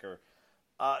Nick Becker.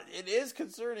 It is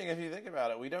concerning if you think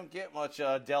about it. We don't get much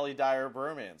Dele-Dyer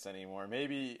bromance anymore.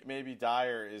 Maybe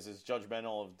Dyer is as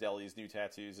judgmental of Dele's new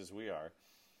tattoos as we are.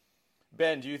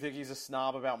 Ben, do you think he's a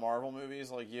snob about Marvel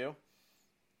movies like you?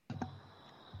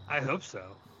 I hope so.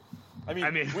 I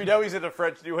mean, we know he's into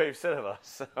French New Wave cinema,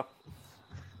 so...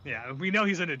 Yeah, we know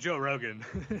he's into Joe Rogan,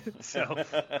 so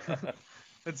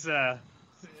it's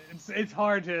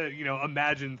hard to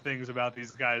imagine things about these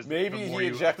guys. Maybe he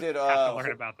injected have to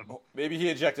learn about them. Maybe he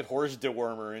injected horse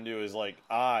dewormer into his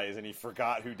eyes, and he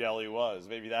forgot who Dele was.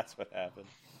 Maybe that's what happened.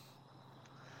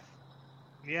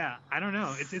 Yeah, I don't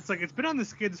know. It's been on the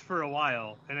skids for a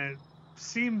while, and it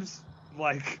seems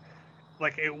like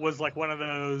it was one of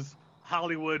those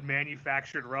Hollywood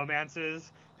manufactured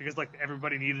romances. Because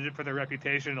everybody needed it for their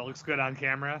reputation, it looks good on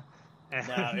camera,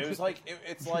 No, it was like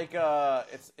it's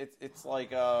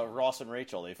like Ross and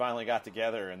Rachel. They finally got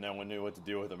together, and no one knew what to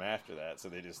do with them after that, so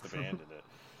they just abandoned it.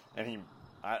 And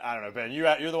I don't know, Ben.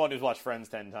 You're the one who's watched Friends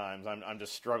 10 times. I'm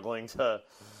just struggling to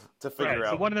figure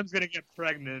out. So one of them's gonna get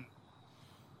pregnant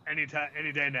any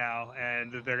day now,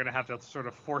 and they're gonna have to sort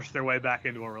of force their way back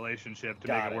into a relationship to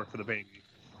make it work for the baby.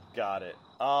 Got it.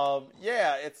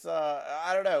 Yeah, it's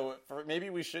I don't know. Maybe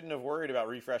we shouldn't have worried about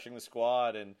refreshing the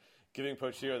squad and giving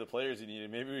Pochettino the players he needed.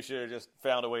 Maybe we should have just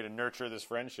found a way to nurture this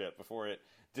friendship before it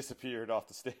disappeared off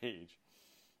the stage.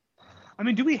 I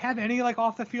mean, do we have any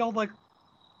off the field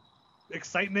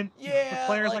excitement for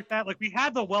players like that? We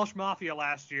had the Welsh Mafia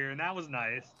last year, and that was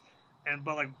nice.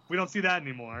 But we don't see that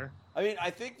anymore. I mean,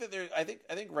 I think that I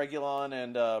think Reguilon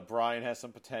and Brian has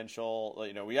some potential.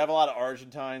 We have a lot of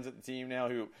Argentines at the team now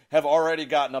who have already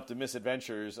gotten up to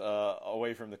misadventures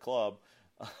away from the club,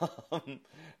 and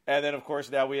then of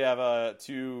course now we have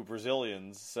 2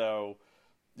 Brazilians. So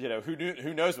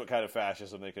who knows what kind of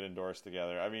fascism they could endorse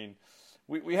together. I mean,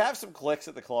 we have some cliques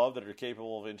at the club that are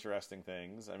capable of interesting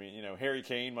things. I mean, Harry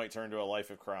Kane might turn to a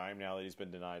life of crime now that he's been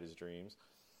denied his dreams.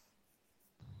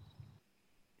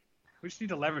 We just need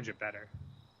to leverage it better.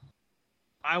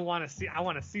 I want to see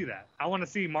that. I want to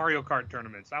see Mario Kart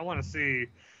tournaments. I want to see,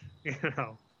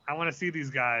 I want to see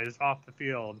these guys off the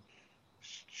field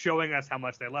showing us how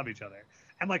much they love each other.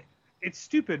 And it's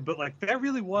stupid, but that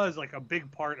really was a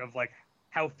big part of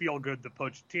how feel good the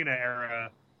Pochettino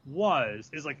era was.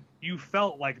 Is you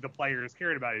felt like the players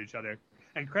cared about each other.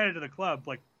 And credit to the club,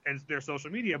 and their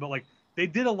social media, but they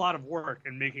did a lot of work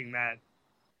in making that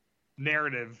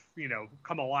narrative,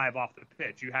 come alive off the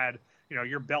pitch. You had,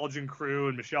 your Belgian crew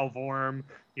and Michel Vorm.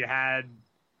 You had,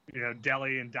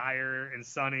 Dele and Dyer and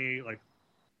Sonny.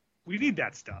 We need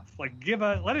that stuff.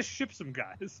 Let us ship some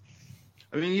guys.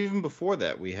 I mean, even before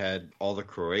that, we had all the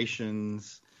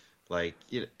Croatians. I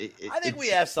think we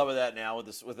have some of that now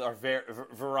with our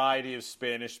variety of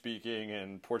Spanish-speaking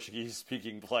and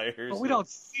Portuguese-speaking players. But we don't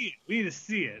see it. We need to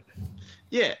see it.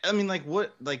 Yeah, I mean,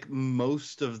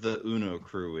 most of the Uno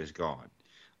crew is gone.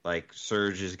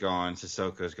 Serge is gone,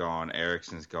 Sissoko's gone,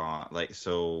 Eriksen's gone.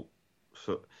 So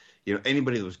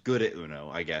anybody that was good at Uno,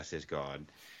 I guess, is gone.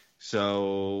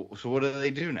 So what do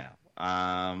they do now?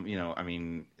 Probably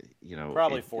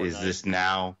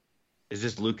Fortnite. Is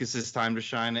this Lucas's time to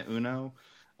shine at Uno?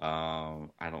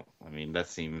 That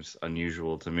seems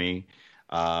unusual to me.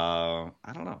 I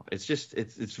don't know.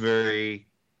 It's very.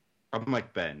 I'm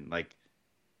like Ben.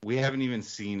 We haven't even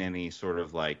seen any sort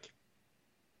of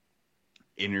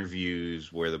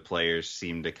interviews where the players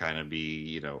seem to kind of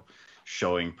be,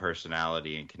 showing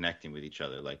personality and connecting with each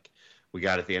other. We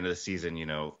got at the end of the season,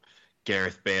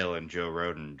 Gareth Bale and Joe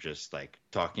Rodon just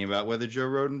talking about whether Joe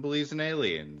Rodon believes in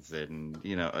aliens and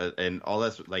and all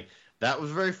that. That was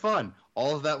very fun.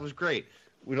 All of that was great.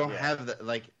 We don't have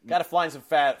that. Got to find some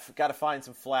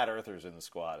flat earthers in the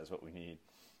squad is what we need.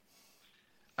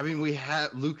 I mean, we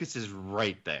have Lucas is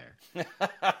right there.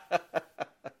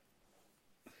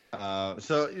 But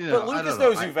Lucas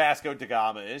knows who Vasco da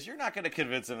Gama is. You're not going to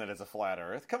convince him that it's a flat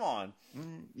Earth. Come on.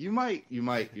 You might. You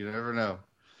never know.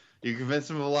 You convince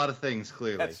him of a lot of things.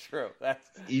 Clearly, that's true. That's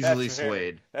easily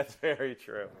swayed. That's very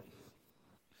true.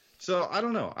 So I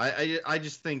don't know. I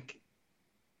just think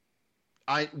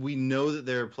we know that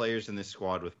there are players in this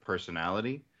squad with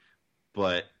personality,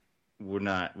 but we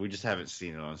just haven't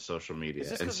seen it on social media. Is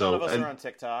this because none of us are on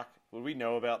TikTok? Would we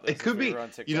know about this? It could be.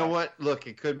 You know what? Look,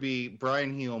 it could be.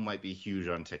 Brian Heel might be huge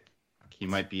on TikTok. He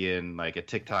might be in a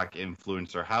TikTok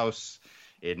influencer house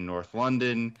in North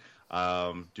London,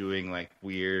 doing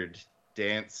weird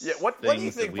dance. Yeah. What do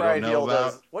you think Brian Heel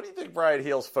does? What do you think Brian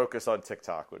Heel's focus on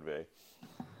TikTok would be?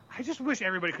 I just wish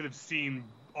everybody could have seen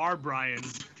our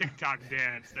Brian's TikTok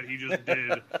dance that he just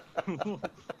did.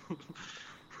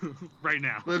 Right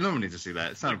now. Well, no one needs to see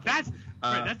that. It's not that's the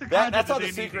content that's on they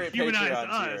the secret need to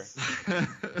humanize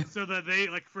Patreon us so that they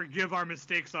forgive our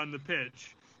mistakes on the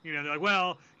pitch. They're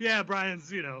well, yeah,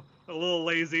 Brian's a little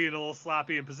lazy and a little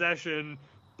sloppy in possession,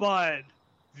 but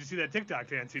did you see that TikTok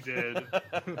dance he did?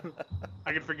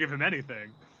 I can forgive him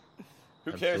anything.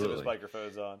 Who cares if his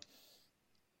microphone's on?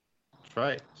 That's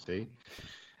right. See.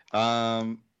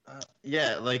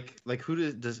 Yeah,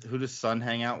 who does Son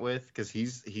hang out with? Because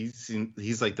he's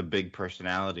the big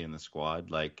personality in the squad.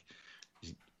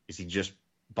 Is he just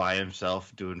by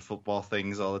himself doing football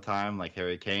things all the time, like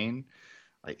Harry Kane?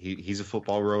 He's a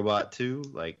football robot too.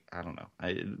 I don't know.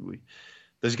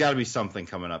 There's got to be something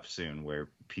coming up soon where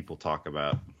people talk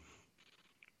about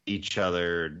each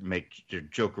other,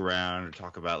 joke around, or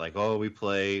talk about we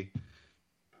play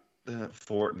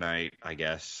Fortnite, I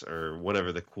guess, or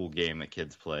whatever the cool game that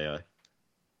kids play.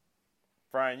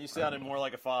 Brian, you sounded more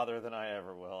like a father than I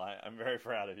ever will. I'm very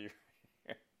proud of you.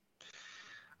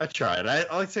 I tried. I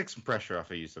like to take some pressure off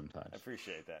of you sometimes. I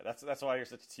appreciate that. That's why you're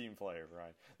such a team player,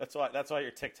 Brian. That's why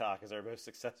your TikTok is our most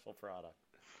successful product.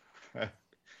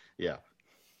 Yeah.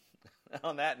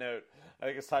 On that note, I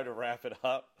think it's time to wrap it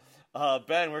up.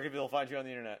 Ben, where can people find you on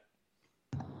the internet?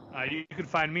 You can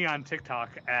find me on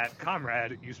TikTok at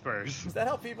Comrade U Spurs. Does that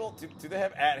help people? Do they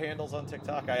have @ handles on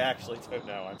TikTok? I actually don't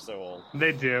know. I'm so old.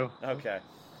 They do. Okay.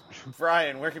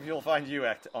 Brian, where can people find you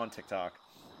on TikTok?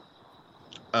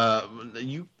 I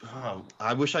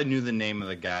wish I knew the name of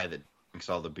the guy that drinks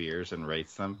all the beers and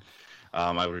rates them.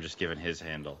 I would have just given his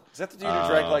handle. Is that the dude who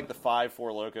drank like the 5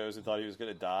 Four Locos and thought he was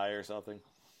going to die or something?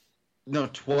 No,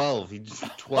 12. He just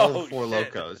 12 Four shit.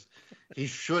 Locos. He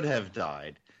should have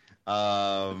died.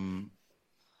 But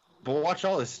watch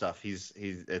all his stuff.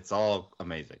 It's all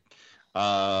amazing.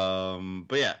 But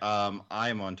yeah,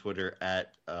 I'm on Twitter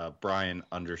at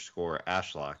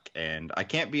Brian_Ashlock, and I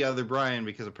can't be other Brian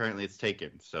because apparently it's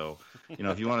taken. So,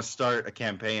 if you want to start a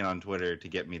campaign on Twitter to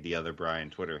get me the other Brian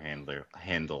Twitter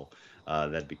handle,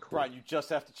 that'd be cool. Brian, you just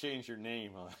have to change your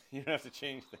name. You don't have to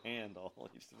change the handle.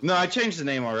 No, I changed the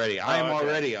name already. I am okay.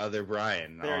 already other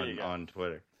Brian on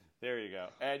Twitter. There you go.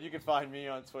 And you can find me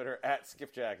on Twitter at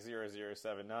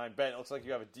Skipjack0079. Ben, it looks like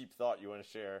you have a deep thought you want to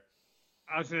share.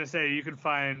 I was going to say, you can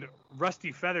find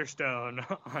Rusty Featherstone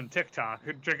on TikTok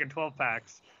drinking 12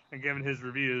 packs and giving his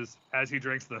reviews as he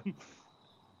drinks them.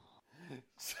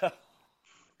 So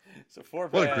for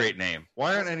What Ben, a great name.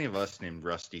 Why aren't any of us named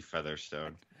Rusty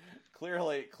Featherstone?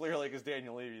 Clearly, because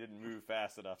Daniel Levy didn't move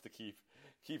fast enough to keep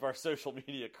our social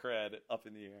media cred up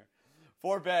in the air.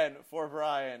 For Ben, for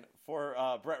Brian, for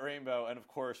Brett Rainbow, and of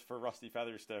course for Rusty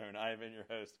Featherstone, I have been your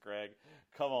host, Greg.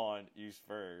 Come on, you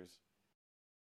Spurs.